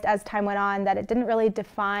realized as time went on that it didn't really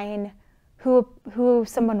define who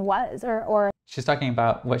someone was or She's talking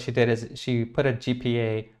about what she did is she put a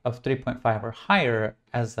GPA of 3.5 or higher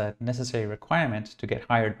as a necessary requirement to get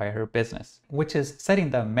hired by her business, which is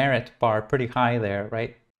setting the merit bar pretty high there,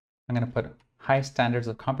 right? I'm going to put high standards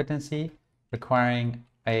of competency requiring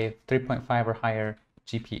a 3.5 or higher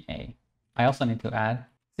GPA. I also need to add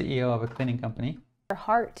CEO of a cleaning company.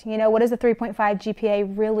 Heart, you know, what does a 3.5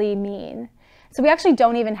 GPA really mean? So we actually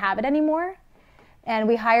don't even have it anymore. And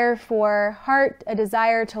we hire for heart, a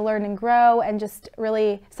desire to learn and grow, and just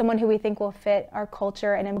really someone who we think will fit our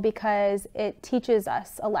culture, and because it teaches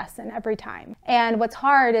us a lesson every time. And what's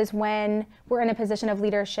hard is when we're in a position of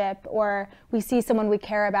leadership or we see someone we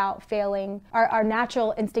care about failing, our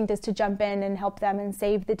natural instinct is to jump in and help them and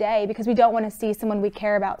save the day because we don't want to see someone we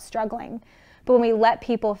care about struggling. But when we let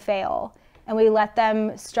people fail and we let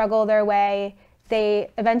them struggle their way,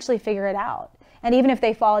 they eventually figure it out. And even if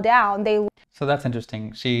they fall down, they... So that's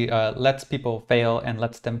interesting. She lets people fail and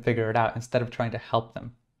lets them figure it out instead of trying to help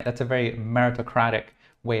them. That's a very meritocratic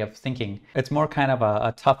way of thinking. It's more kind of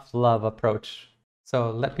a tough love approach.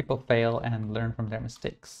 So let people fail and learn from their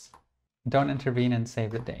mistakes. Don't intervene and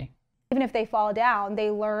save the day. Even if they fall down,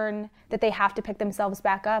 they learn that they have to pick themselves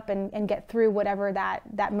back up and get through whatever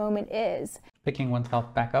that moment is. Picking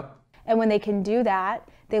oneself back up. And when they can do that,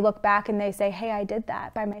 they look back and they say, hey, I did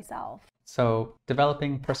that by myself. So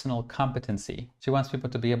developing personal competency. She wants people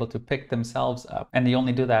to be able to pick themselves up, and you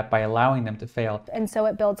only do that by allowing them to fail. And so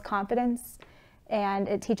it builds confidence, and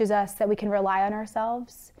it teaches us that we can rely on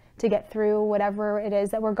ourselves to get through whatever it is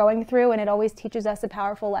that we're going through, and it always teaches us a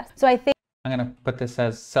powerful lesson. So I think I'm going to put this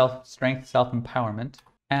as self-strength, self-empowerment,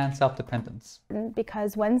 and self-dependence.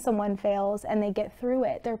 Because when someone fails and they get through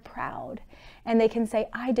it, they're proud, and they can say,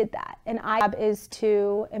 I did that. And my job is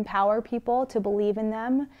to empower people, to believe in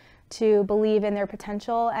them, to believe in their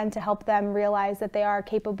potential, and to help them realize that they are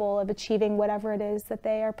capable of achieving whatever it is that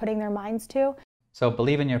they are putting their minds to. So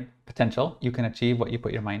believe in your potential. You can achieve what you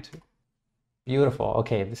put your mind to. Beautiful.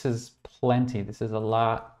 Okay, this is plenty. This is a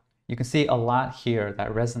lot. You can see a lot here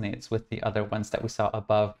that resonates with the other ones that we saw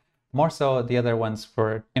above. More so, the other ones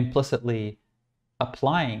were implicitly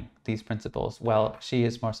applying these principles, while she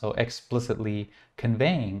is more so explicitly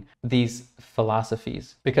conveying these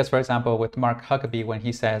philosophies. Because, for example, with Mark Huckabee, when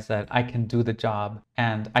he says that I can do the job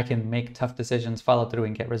and I can make tough decisions, follow through,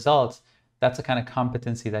 and get results, that's a kind of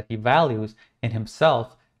competency that he values in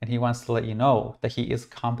himself, and he wants to let you know that he is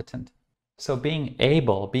competent. So being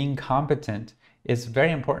able, being competent is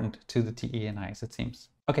very important to the TENIs, it seems.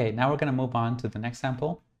 Okay, now we're going to move on to the next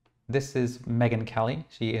sample. This is Megan Kelly.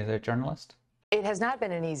 She is a journalist. It has not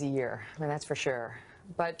been an easy year, I mean, that's for sure.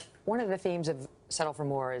 But one of the themes of Settle for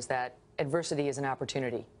More is that adversity is an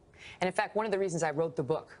opportunity. And in fact, one of the reasons I wrote the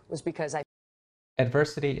book was because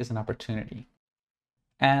Adversity is an opportunity.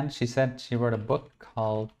 And she said she wrote a book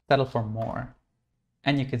called Settle for More.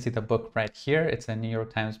 And you can see the book right here. It's a New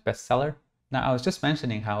York Times bestseller. Now, I was just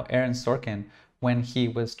mentioning how Aaron Sorkin, when he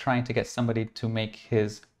was trying to get somebody to make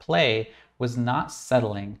his play, was not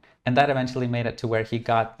settling. And that eventually made it to where he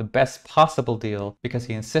got the best possible deal because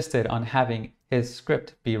he insisted on having his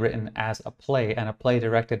script be written as a play, and a play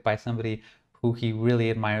directed by somebody who he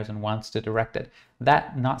really admires and wants to direct it.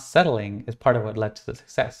 That not settling is part of what led to the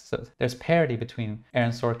success. So there's parity between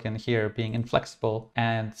Aaron Sorkin here being inflexible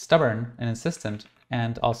and stubborn and insistent,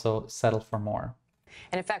 and also settle for more.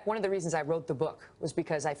 And in fact, one of the reasons I wrote the book was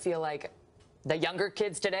because I feel like the younger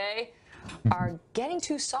kids today are getting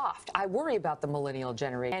too soft. I worry about the millennial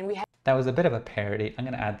generation. And that was a bit of a parody. I'm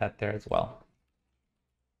going to add that there as well.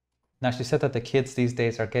 Now, she said that the kids these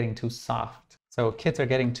days are getting too soft. So kids are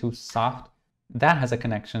getting too soft. That has a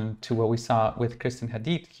connection to what we saw with Kristen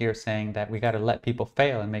Hadid here, saying that we got to let people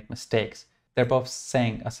fail and make mistakes. They're both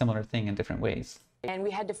saying a similar thing in different ways. And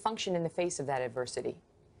we had to function in the face of that adversity.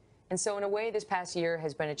 And so in a way, this past year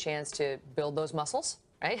has been a chance to build those muscles,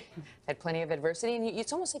 right? Had plenty of adversity, and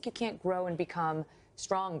it's almost like you can't grow and become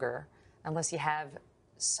stronger unless you have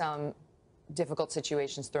some difficult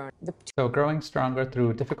situations thrown. So growing stronger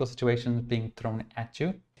through difficult situations being thrown at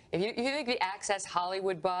you. If you think the Access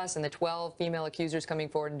Hollywood bus and the 12 female accusers coming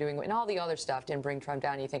forward and doing, and all the other stuff didn't bring Trump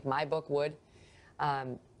down, you think my book would, I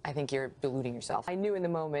think you're deluding yourself. I knew in the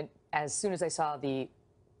moment, as soon as I saw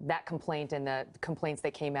that complaint and the complaints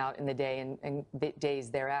that came out in the day and the days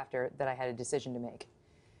thereafter, that I had a decision to make.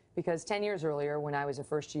 Because 10 years earlier, when I was a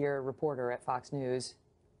first-year reporter at Fox News,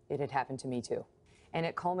 it had happened to me too. And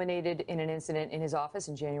it culminated in an incident in his office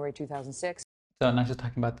in January 2006. So now she's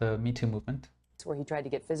talking about the Me Too movement. Where he tried to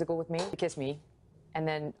get physical with me, to kiss me, and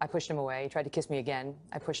then I pushed him away. He tried to kiss me again.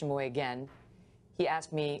 I pushed him away again. He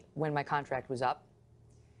asked me when my contract was up,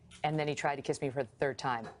 and then he tried to kiss me for the third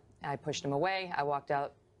time. I pushed him away. I walked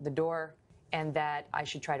out the door, and that I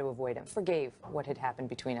should try to avoid him. Forgave what had happened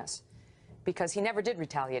between us, because he never did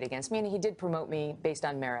retaliate against me, and he did promote me based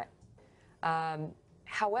on merit.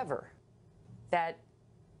 However, that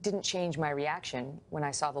didn't change my reaction when I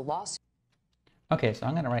saw the lawsuit. Okay, so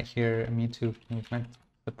I'm going to write here Me Too movement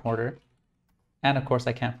supporter. And of course,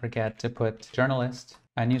 I can't forget to put journalist,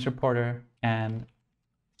 a news reporter, and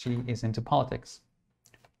she is into politics.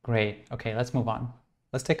 Great. Okay, let's move on.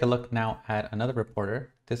 Let's take a look now at another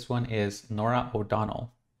reporter. This one is Nora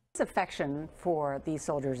O'Donnell. His affection for these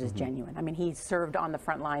soldiers is genuine. I mean, he served on the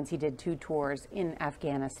front lines. He did 2 tours in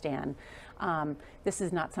Afghanistan. This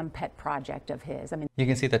is not some pet project of his. I mean, you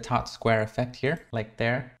can see the taut square effect here, like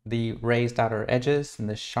there, the raised outer edges and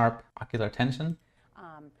the sharp ocular tension.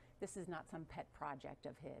 This is not some pet project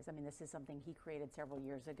of his. I mean, this is something he created several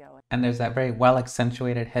years ago. And there's that very well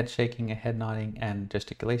accentuated head shaking and head nodding and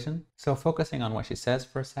gesticulation. So focusing on what she says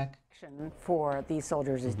for a sec. For these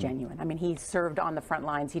soldiers is genuine. I mean, he served on the front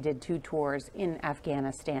lines. He did 2 tours in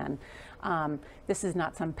Afghanistan. This is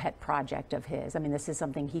not some pet project of his. I mean, this is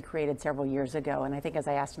something he created several years ago. And I think as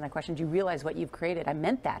I asked him that question, do you realize what you've created? I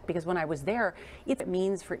meant that, because when I was there, it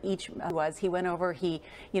means for each he went over, he,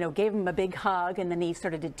 gave him a big hug, and then he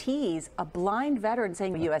started to tease a blind veteran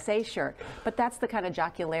saying USA shirt. But that's the kind of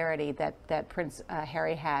jocularity that Prince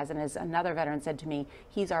Harry has. And as another veteran said to me,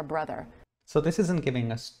 he's our brother. So this isn't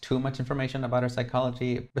giving us too much information about her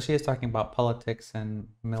psychology, but she is talking about politics and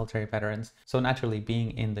military veterans. So naturally,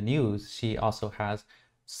 being in the news, she also has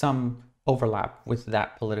some overlap with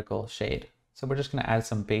that political shade. So we're just going to add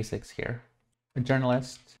some basics here. A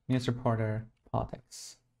journalist, news reporter,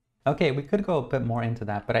 politics. Okay, we could go a bit more into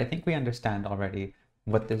that, but I think we understand already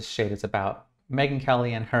what this shade is about. Megyn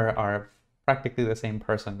Kelly and her are practically the same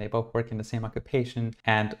person. They both work in the same occupation,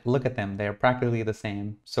 and look at them, they're practically the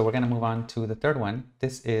same. So we're going to move on to the third one.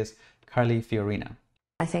 This is Carly Fiorina.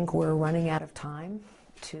 I think we're running out of time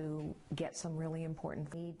to get some really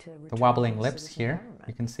important need to the wobbling lips here,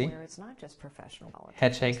 you can see. Where it's not just professional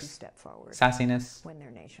head shakes, step forward, sassiness when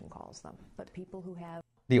their nation calls them, but people who have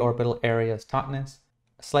the orbital area's tautness,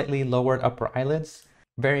 slightly lowered upper eyelids,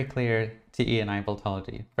 very clear TeNi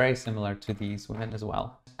Vultology, very similar to these women as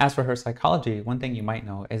well. As for her psychology, one thing you might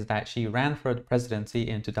know is that she ran for the presidency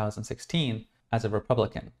in 2016 as a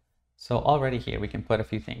Republican. So already here we can put a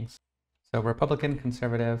few things. So Republican,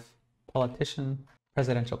 conservative, politician,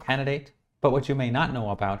 presidential candidate. But what you may not know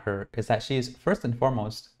about her is that she is first and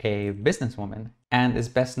foremost a businesswoman and is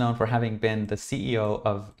best known for having been the CEO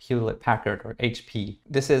of Hewlett-Packard, or HP.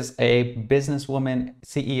 This is a businesswoman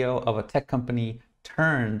CEO of a tech company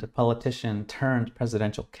turned politician turned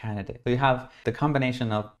presidential candidate. So you have the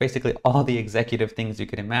combination of basically all the executive things you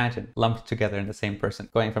could imagine lumped together in the same person,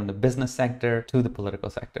 going from the business sector to the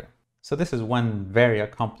political sector. So this is one very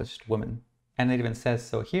accomplished woman. And it even says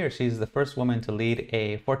so here, she's the first woman to lead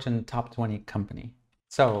a Fortune top 20 company.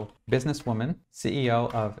 So businesswoman,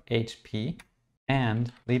 CEO of HP,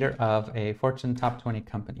 and leader of a Fortune top 20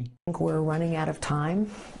 company. I think we're running out of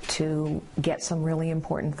time to get some really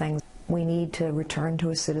important things. We need to return to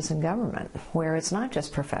a citizen government where it's not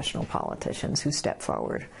just professional politicians who step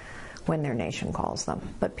forward when their nation calls them,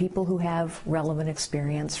 but people who have relevant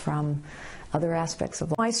experience from other aspects of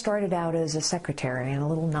life. I started out as a secretary in a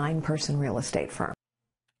little 9-person real estate firm.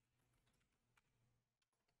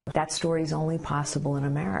 That story is only possible in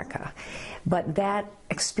America. But that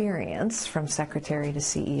experience from secretary to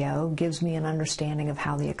CEO gives me an understanding of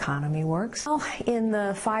how the economy works. Well, in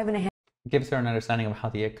the 5.5 gives her an understanding of how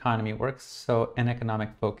the economy works, so an economic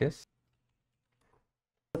focus.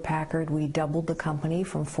 Hewlett-Packard, we doubled the company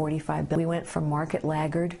from 45 billion. We went from market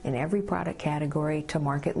laggard in every product category to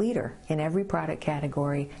market leader in every product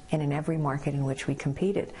category and in every market in which we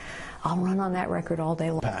competed. I'll run on that record all day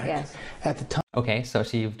long. Yes. At the time. Okay, so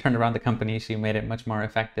she turned around the company, she made it much more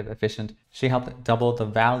effective, efficient. She helped double the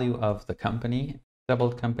value of the company,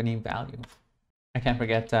 doubled company value. I can't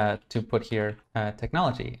forget to put here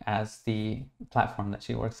technology as the platform that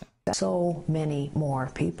she works in. So many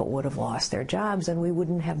more people would have lost their jobs and we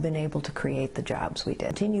wouldn't have been able to create the jobs we did.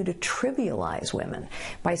 Continue to trivialize women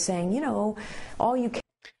by saying, you know, all you can.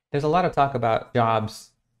 There's a lot of talk about jobs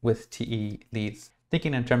with TE leads.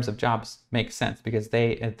 Thinking in terms of jobs makes sense because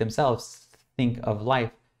they themselves think of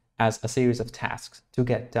life as a series of tasks to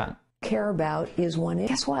get done. Care about is one.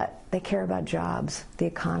 Guess what? They care about jobs, the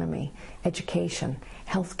economy, education,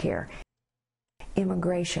 healthcare,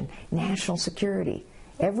 immigration, national security.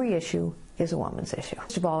 Every issue is a woman's issue.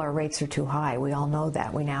 First of all, our rates are too high. We all know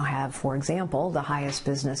that. We now have, for example, the highest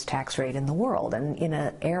business tax rate in the world. And in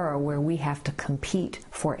an era where we have to compete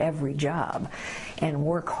for every job and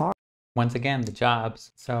work hard. Once again, the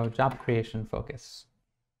jobs. So job creation focus.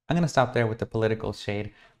 I'm going to stop there with the political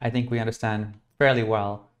shade. I think we understand fairly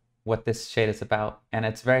well what this shade is about. And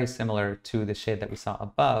it's very similar to the shade that we saw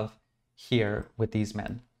above here with these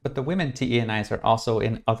men. But the women TENIs are also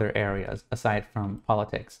in other areas aside from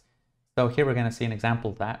politics. So here we're going to see an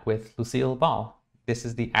example of that with Lucille Ball. This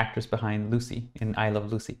is the actress behind Lucy in I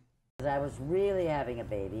Love Lucy. I was really having a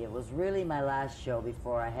baby. It was really my last show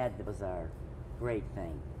before I had, it was our great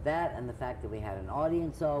thing. That and the fact that we had an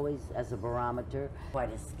audience always as a barometer,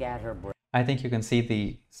 quite a scatterbrain. I think you can see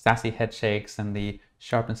the sassy head shakes and the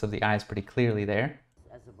sharpness of the eyes pretty clearly there.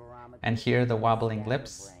 And here the wobbling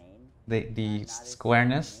lips, the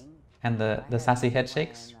squareness, and the sassy head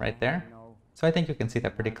shakes right there. So I think you can see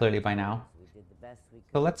that pretty clearly by now.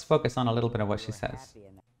 So let's focus on a little bit of what she says.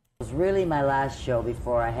 It was really my last show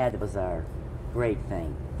before I had, it was our great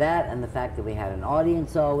thing. That and the fact that we had an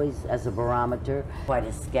audience always as a barometer, quite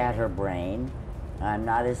a scatterbrain. I'm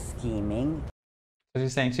not as scheming. So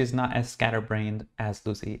she's saying she's not as scatterbrained as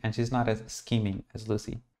Lucy, and she's not as scheming as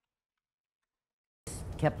Lucy.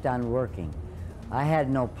 Kept on working. I had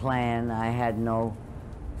no plan, I had no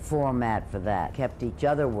format for that. Kept each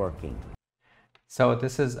other working. So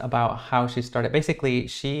this is about how she started. Basically,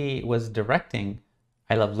 she was directing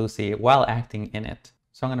I Love Lucy while acting in it.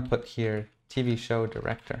 So I'm going to put here TV show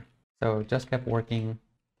director. So just kept working,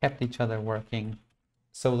 kept each other working.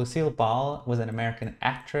 So Lucille Ball was an American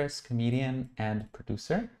actress, comedian, and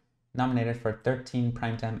producer, nominated for 13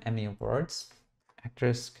 Primetime Emmy Awards.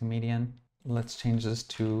 Actress, comedian, let's change this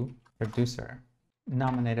to producer.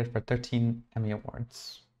 Nominated for 13 Emmy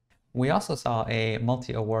Awards. We also saw a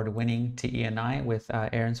multi-award winning TENI with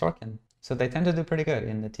Aaron Sorkin. So they tend to do pretty good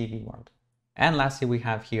in the TV world. And lastly, we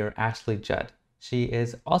have here Ashley Judd. She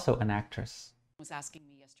is also an actress. Was asking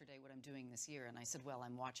me yesterday what I'm doing this year, and I said, well,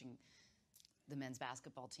 I'm watching the men's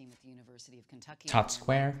basketball team at the University of Kentucky. Top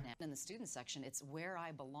Square. In the student section, it's where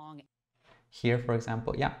I belong. Here, for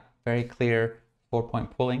example, yeah, very clear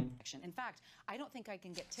 4-point pulling. In fact, I don't think I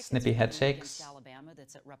can get tickets. Snippy head shakes. Alabama,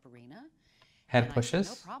 that's at Rupp Arena. Head pushes.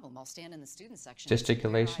 Said, no problem. I'll stand in the student section.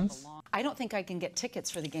 Gesticulations. I don't think I can get tickets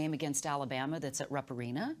for the game against Alabama that's at Rupp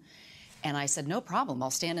Arena. And I said, no problem.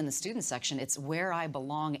 I'll stand in the student section. It's where I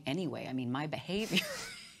belong anyway. I mean, my behavior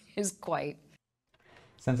is quite...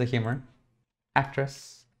 Sense of humor.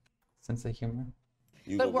 Actress. Sense of humor.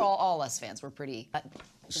 But we're all us fans. We're pretty...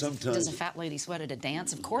 does a fat lady sweat at a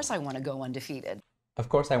dance? Of course I want to go undefeated. Of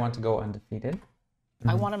course I want to go undefeated.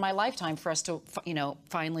 I want in my lifetime for us to, you know,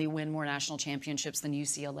 finally win more national championships than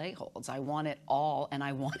UCLA holds. I want it all, and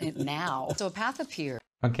I want it now. So a path appears.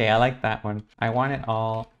 Okay, I like that one. I want it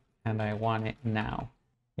all, and I want it now.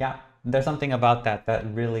 Yeah, there's something about that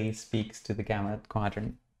that really speaks to the gamma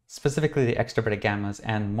quadrant. Specifically the extroverted gammas,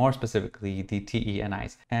 and more specifically the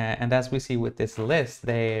TENIs. And as we see with this list,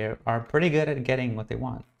 they are pretty good at getting what they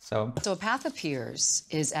want. So a path appears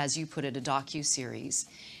is, as you put it, a docu-series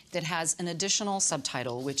that has an additional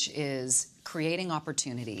subtitle, which is Creating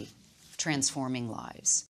Opportunity, Transforming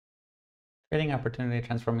Lives. Creating Opportunity,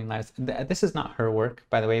 Transforming Lives. This is not her work,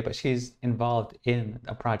 by the way, but she's involved in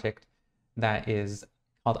a project that is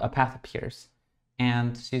called A Path Appears.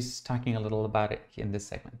 And she's talking a little about it in this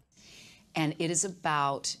segment. And it is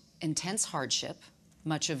about intense hardship,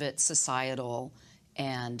 much of it societal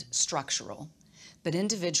and structural, but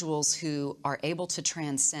individuals who are able to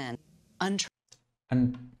transcend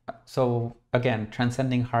And so again,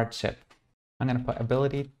 transcending hardship. I'm going to put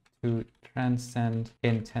ability to transcend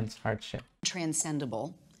intense hardship.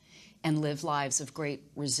 Transcendable and live lives of great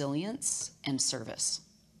resilience and service.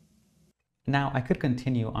 Now, I could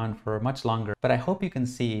continue on for much longer, but I hope you can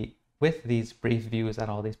see with these brief views at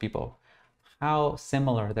all these people how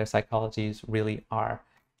similar their psychologies really are.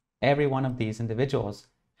 Every one of these individuals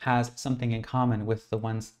has something in common with the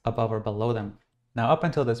ones above or below them. Now, up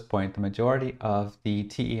until this point, the majority of the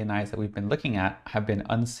TENIs that we've been looking at have been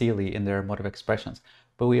unseelie in their mode of expressions,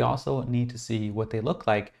 but we also need to see what they look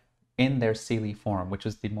like in their Seelie form, which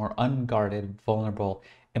is the more unguarded, vulnerable,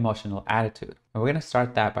 emotional attitude. And we're going to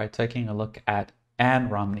start that by taking a look at Ann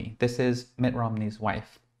Romney. This is Mitt Romney's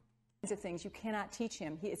wife. Of things you cannot teach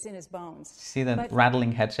him. It's in his bones. See the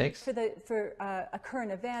rattling head shakes? For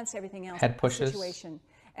current events, everything else. Head pushes. Situation.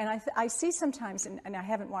 And I see sometimes, and I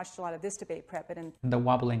haven't watched a lot of this debate prep, but in the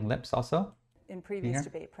wobbling lips also. In previous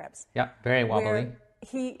debate preps. Yeah, very wobbly. Where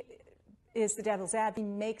he is the devil's advocate. He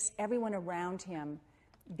makes everyone around him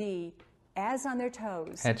be as on their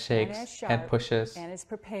toes. Head shakes, and as sharp, head pushes. And as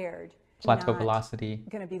prepared. Plateau velocity.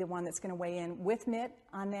 Going to be the one that's going to weigh in with Mitt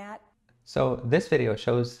on that. So this video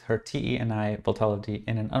shows her TENI Vultology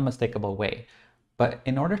in an unmistakable way. But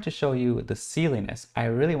in order to show you the Seeliness, I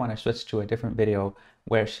really want to switch to a different video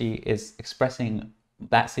where she is expressing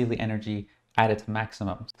that Seelie energy at its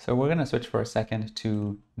maximum. So we're going to switch for a second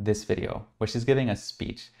to this video where she's giving a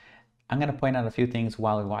speech. I'm going to point out a few things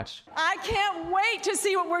while we watch. I can't wait to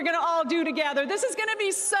see what we're going to all do together. This is going to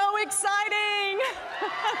be so exciting.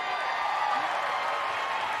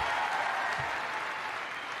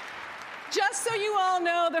 Just so you all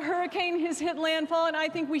know, the hurricane has hit landfall, and I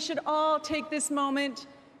think we should all take this moment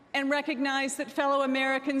and recognize that fellow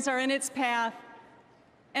Americans are in its path,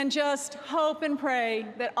 and just hope and pray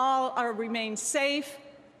that all remain safe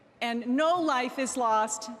and no life is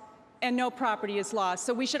lost and no property is lost.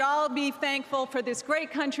 So we should all be thankful for this great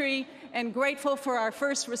country and grateful for our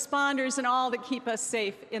first responders and all that keep us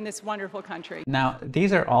safe in this wonderful country. Now,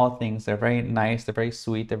 these are all things. They're very nice, they're very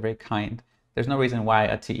sweet, they're very kind. There's no reason why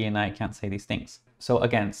a TENI can't say these things. So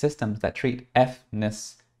again, systems that treat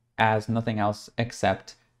F-ness as nothing else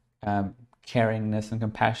except caringness and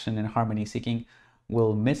compassion and harmony seeking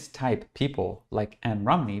will mistype people like Ann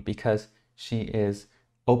Romney because she is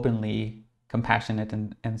openly compassionate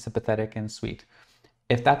and sympathetic and sweet.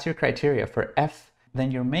 If that's your criteria for F,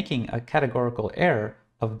 then you're making a categorical error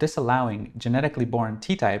of disallowing genetically born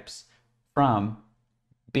T-types from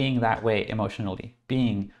being that way emotionally,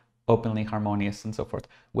 being openly harmonious and so forth,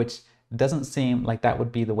 which doesn't seem like that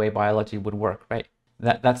would be the way biology would work, right?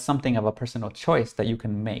 That's something of a personal choice that you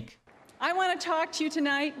can make. I want to talk to you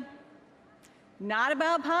tonight, not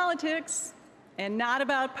about politics and not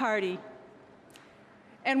about party.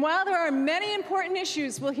 And while there are many important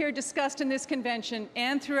issues we'll hear discussed in this convention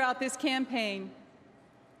and throughout this campaign,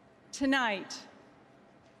 tonight,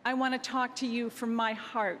 I want to talk to you from my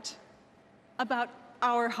heart about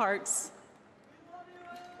our hearts.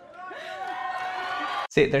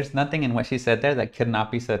 See, there's nothing in what she said there that could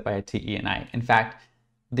not be said by a TENI. In fact,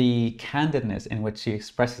 the candidness in which she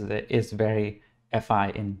expresses it is very FI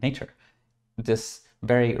in nature. This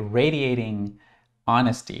very radiating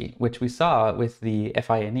honesty, which we saw with the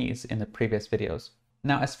FINEs in the previous videos.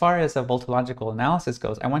 Now, as far as a vultological analysis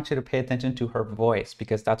goes, I want you to pay attention to her voice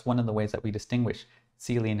because that's one of the ways that we distinguish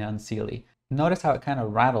Seelie and Unseelie. Notice how it kind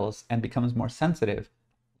of rattles and becomes more sensitive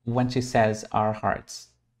when she says our hearts.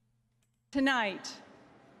 Tonight,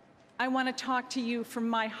 I want to talk to you from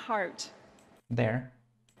my heart. There.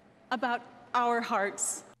 About our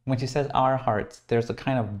hearts. When she says our hearts, there's a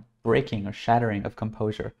kind of breaking or shattering of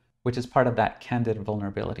composure, which is part of that candid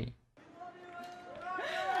vulnerability.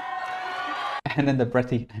 And then the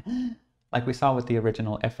breathy, like we saw with the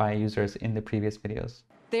original FI users in the previous videos.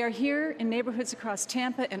 They are here in neighborhoods across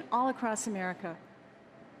Tampa and all across America.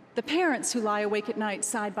 The parents who lie awake at night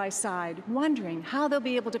side by side, wondering how they'll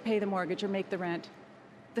be able to pay the mortgage or make the rent.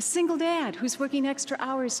 The single dad who's working extra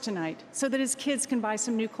hours tonight so that his kids can buy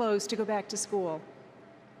some new clothes to go back to school,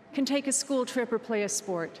 can take a school trip or play a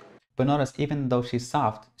sport. But notice, even though she's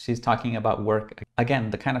soft, she's talking about work. Again,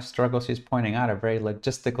 the kind of struggles she's pointing out are very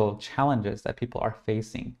logistical challenges that people are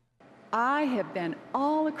facing. I have been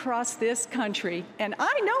all across this country, and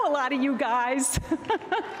I know a lot of you guys.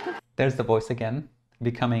 There's the voice again,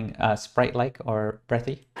 becoming sprite-like or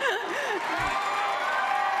breathy.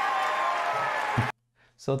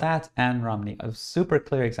 So that's Ann Romney, a super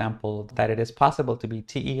clear example that it is possible to be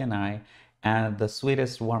TENI and the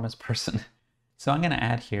sweetest, warmest person. So I'm going to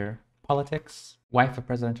add here politics, wife of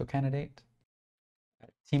presidential candidate,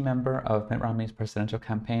 team member of Mitt Romney's presidential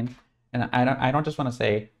campaign. And I don't just want to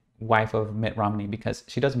say wife of Mitt Romney because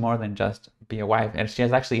she does more than just be a wife, and she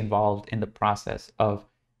is actually involved in the process of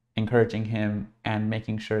encouraging him and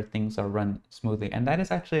making sure things are run smoothly. And that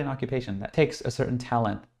is actually an occupation that takes a certain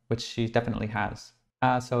talent which she definitely has.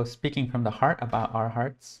 So speaking from the heart about our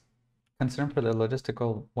hearts, concern for the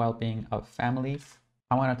logistical well-being of families.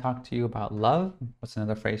 I want to talk to you about love, what's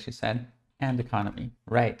another phrase she said, and economy.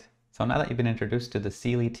 Right. So now that you've been introduced to the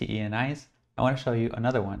Seelie TENIs, I want to show you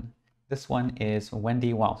another one. This one is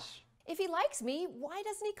Wendy Walsh. If he likes me, why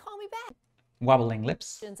doesn't he call me back? Wobbling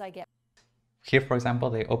lips. I get. Here, for example,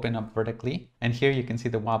 they open up vertically, and here you can see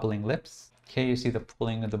the wobbling lips. Here you see the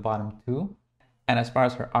pulling of the bottom too. And as far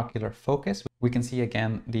as her ocular focus, we can see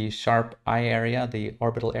again the sharp eye area, the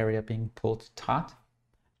orbital area being pulled taut.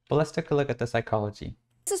 But let's take a look at the psychology.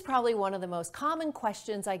 This is probably one of the most common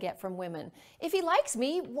questions I get from women. If he likes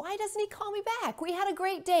me, why doesn't he call me back? We had a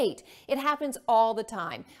great date. It happens all the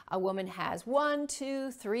time. A woman has 1,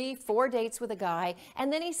 2, 3, 4 dates with a guy,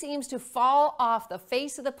 and then he seems to fall off the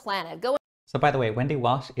face of the planet. So by the way, Wendy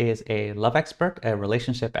Walsh is a love expert, a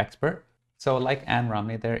relationship expert. So like Anne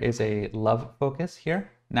Romney, there is a love focus here.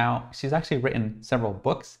 Now, she's actually written several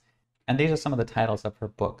books, and these are some of the titles of her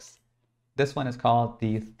books. This one is called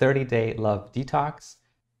The 30-Day Love Detox.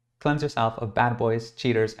 Cleanse yourself of bad boys,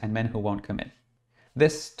 cheaters, and men who won't commit.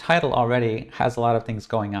 This title already has a lot of things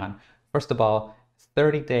going on. First of all,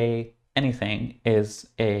 30-day anything is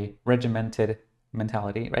a regimented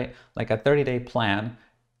mentality, right? Like a 30-day plan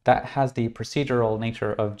that has the procedural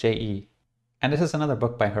nature of JE. And this is another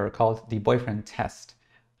book by her called The Boyfriend Test,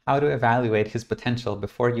 How to Evaluate His Potential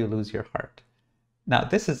Before You Lose Your Heart. Now,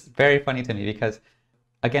 this is very funny to me because,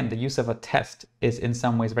 again, the use of a test is in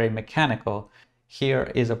some ways very mechanical.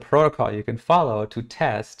 Here is a protocol you can follow to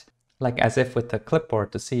test, like as if with the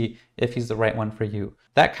clipboard, to see if he's the right one for you.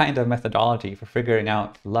 That kind of methodology for figuring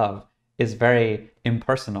out love is very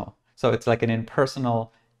impersonal. So it's like an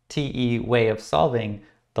impersonal TE way of solving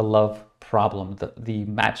the love problem, the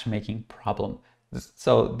matchmaking problem.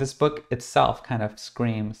 So this book itself kind of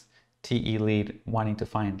screams TE lead wanting to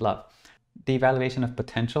find love. The evaluation of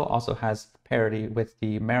potential also has parity with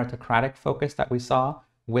the meritocratic focus that we saw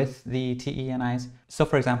with the TENIs. So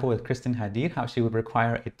for example, with Kristen Hadid, how she would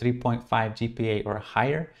require a 3.5 GPA or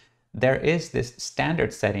higher, there is this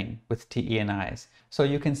standard setting with TENIs. So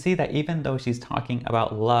you can see that even though she's talking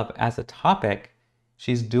about love as a topic,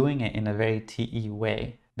 she's doing it in a very TE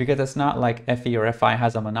way. Because it's not like FE or FI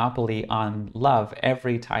has a monopoly on love.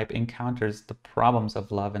 Every type encounters the problems of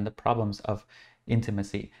love and the problems of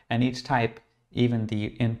intimacy. And each type, even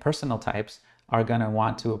the impersonal types, are going to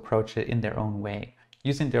want to approach it in their own way,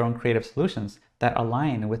 using their own creative solutions that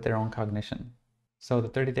align with their own cognition. So the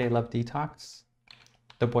 30-Day Love Detox,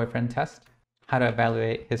 the Boyfriend Test, how to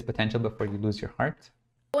evaluate his potential before you lose your heart.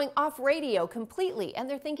 Going off radio completely, and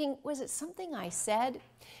they're thinking, was it something I said?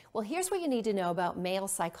 Well, here's what you need to know about male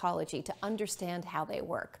psychology to understand how they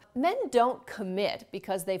work. Men don't commit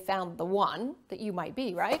because they found the one that you might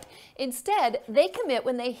be, right? Instead, they commit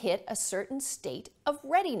when they hit a certain state of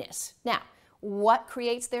readiness. Now, what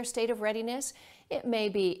creates their state of readiness? It may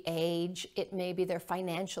be age, it may be their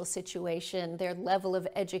financial situation, their level of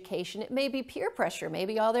education, it may be peer pressure.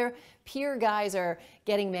 Maybe all their peer guys are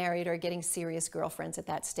getting married or getting serious girlfriends at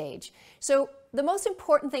that stage. So the most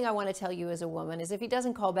important thing I want to tell you as a woman is if he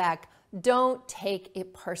doesn't call back, don't take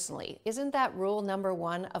it personally. Isn't that rule number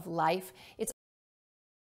 1 of life?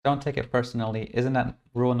 Don't take it personally. Isn't that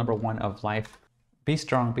rule number 1 of life? Be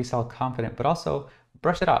strong, be self-confident, but also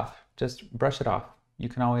brush it off. Just brush it off. You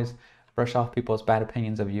can always brush off people's bad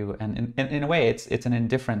opinions of you. And in a way, it's an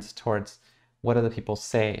indifference towards what other people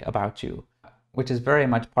say about you, which is very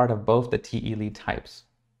much part of both the TE lead types.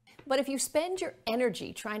 But if you spend your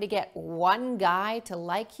energy trying to get one guy to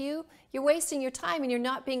like you, you're wasting your time and you're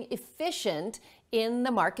not being efficient in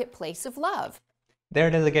the marketplace of love. There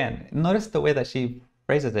it is again. Notice the way that she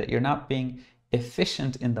phrases it. You're not being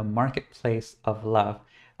efficient in the marketplace of love.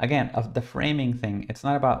 Again, of the framing thing, it's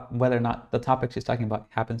not about whether or not the topic she's talking about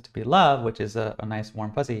happens to be love, which is a nice,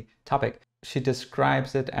 warm, fuzzy topic. She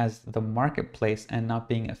describes it as the marketplace and not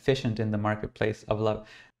being efficient in the marketplace of love.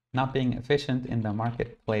 Not being efficient in the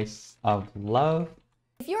marketplace of love.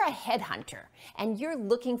 If you're a headhunter and you're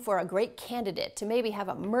looking for a great candidate to maybe have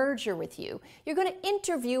a merger with you, you're going to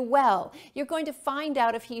interview well. You're going to find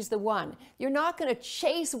out if he's the one. You're not going to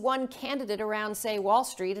chase one candidate around, say, Wall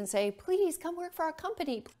Street and say, please come work for our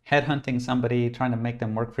company. Headhunting somebody, trying to make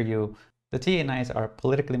them work for you. The TENIs are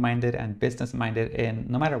politically minded and business minded in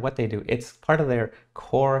no matter what they do. It's part of their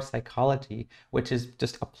core psychology, which is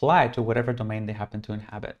just applied to whatever domain they happen to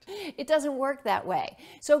inhabit. It doesn't work that way.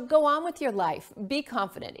 So go on with your life. Be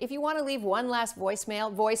confident. If you want to leave one last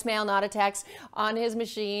voicemail, not a text, on his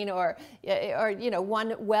machine, or you know,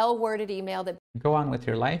 one well-worded email that... Go on with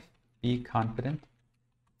your life. Be confident.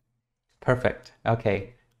 Perfect.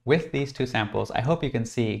 Okay. With these two samples, I hope you can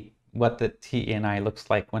see what the TeNi looks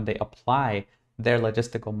like when they apply their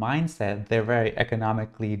logistical mindset, their very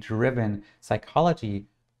economically driven psychology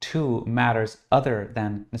to matters other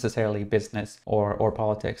than necessarily business or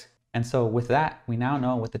politics. And so with that, we now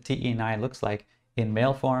know what the TeNi looks like in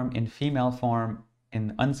male form, in female form,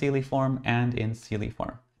 in Unseelie form, and in Seelie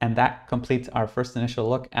form. And that completes our first initial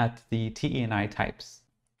look at the TeNi types.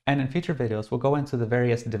 And in future videos, we'll go into the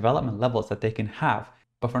various development levels that they can have.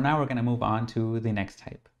 But for now, we're going to move on to the next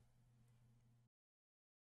type.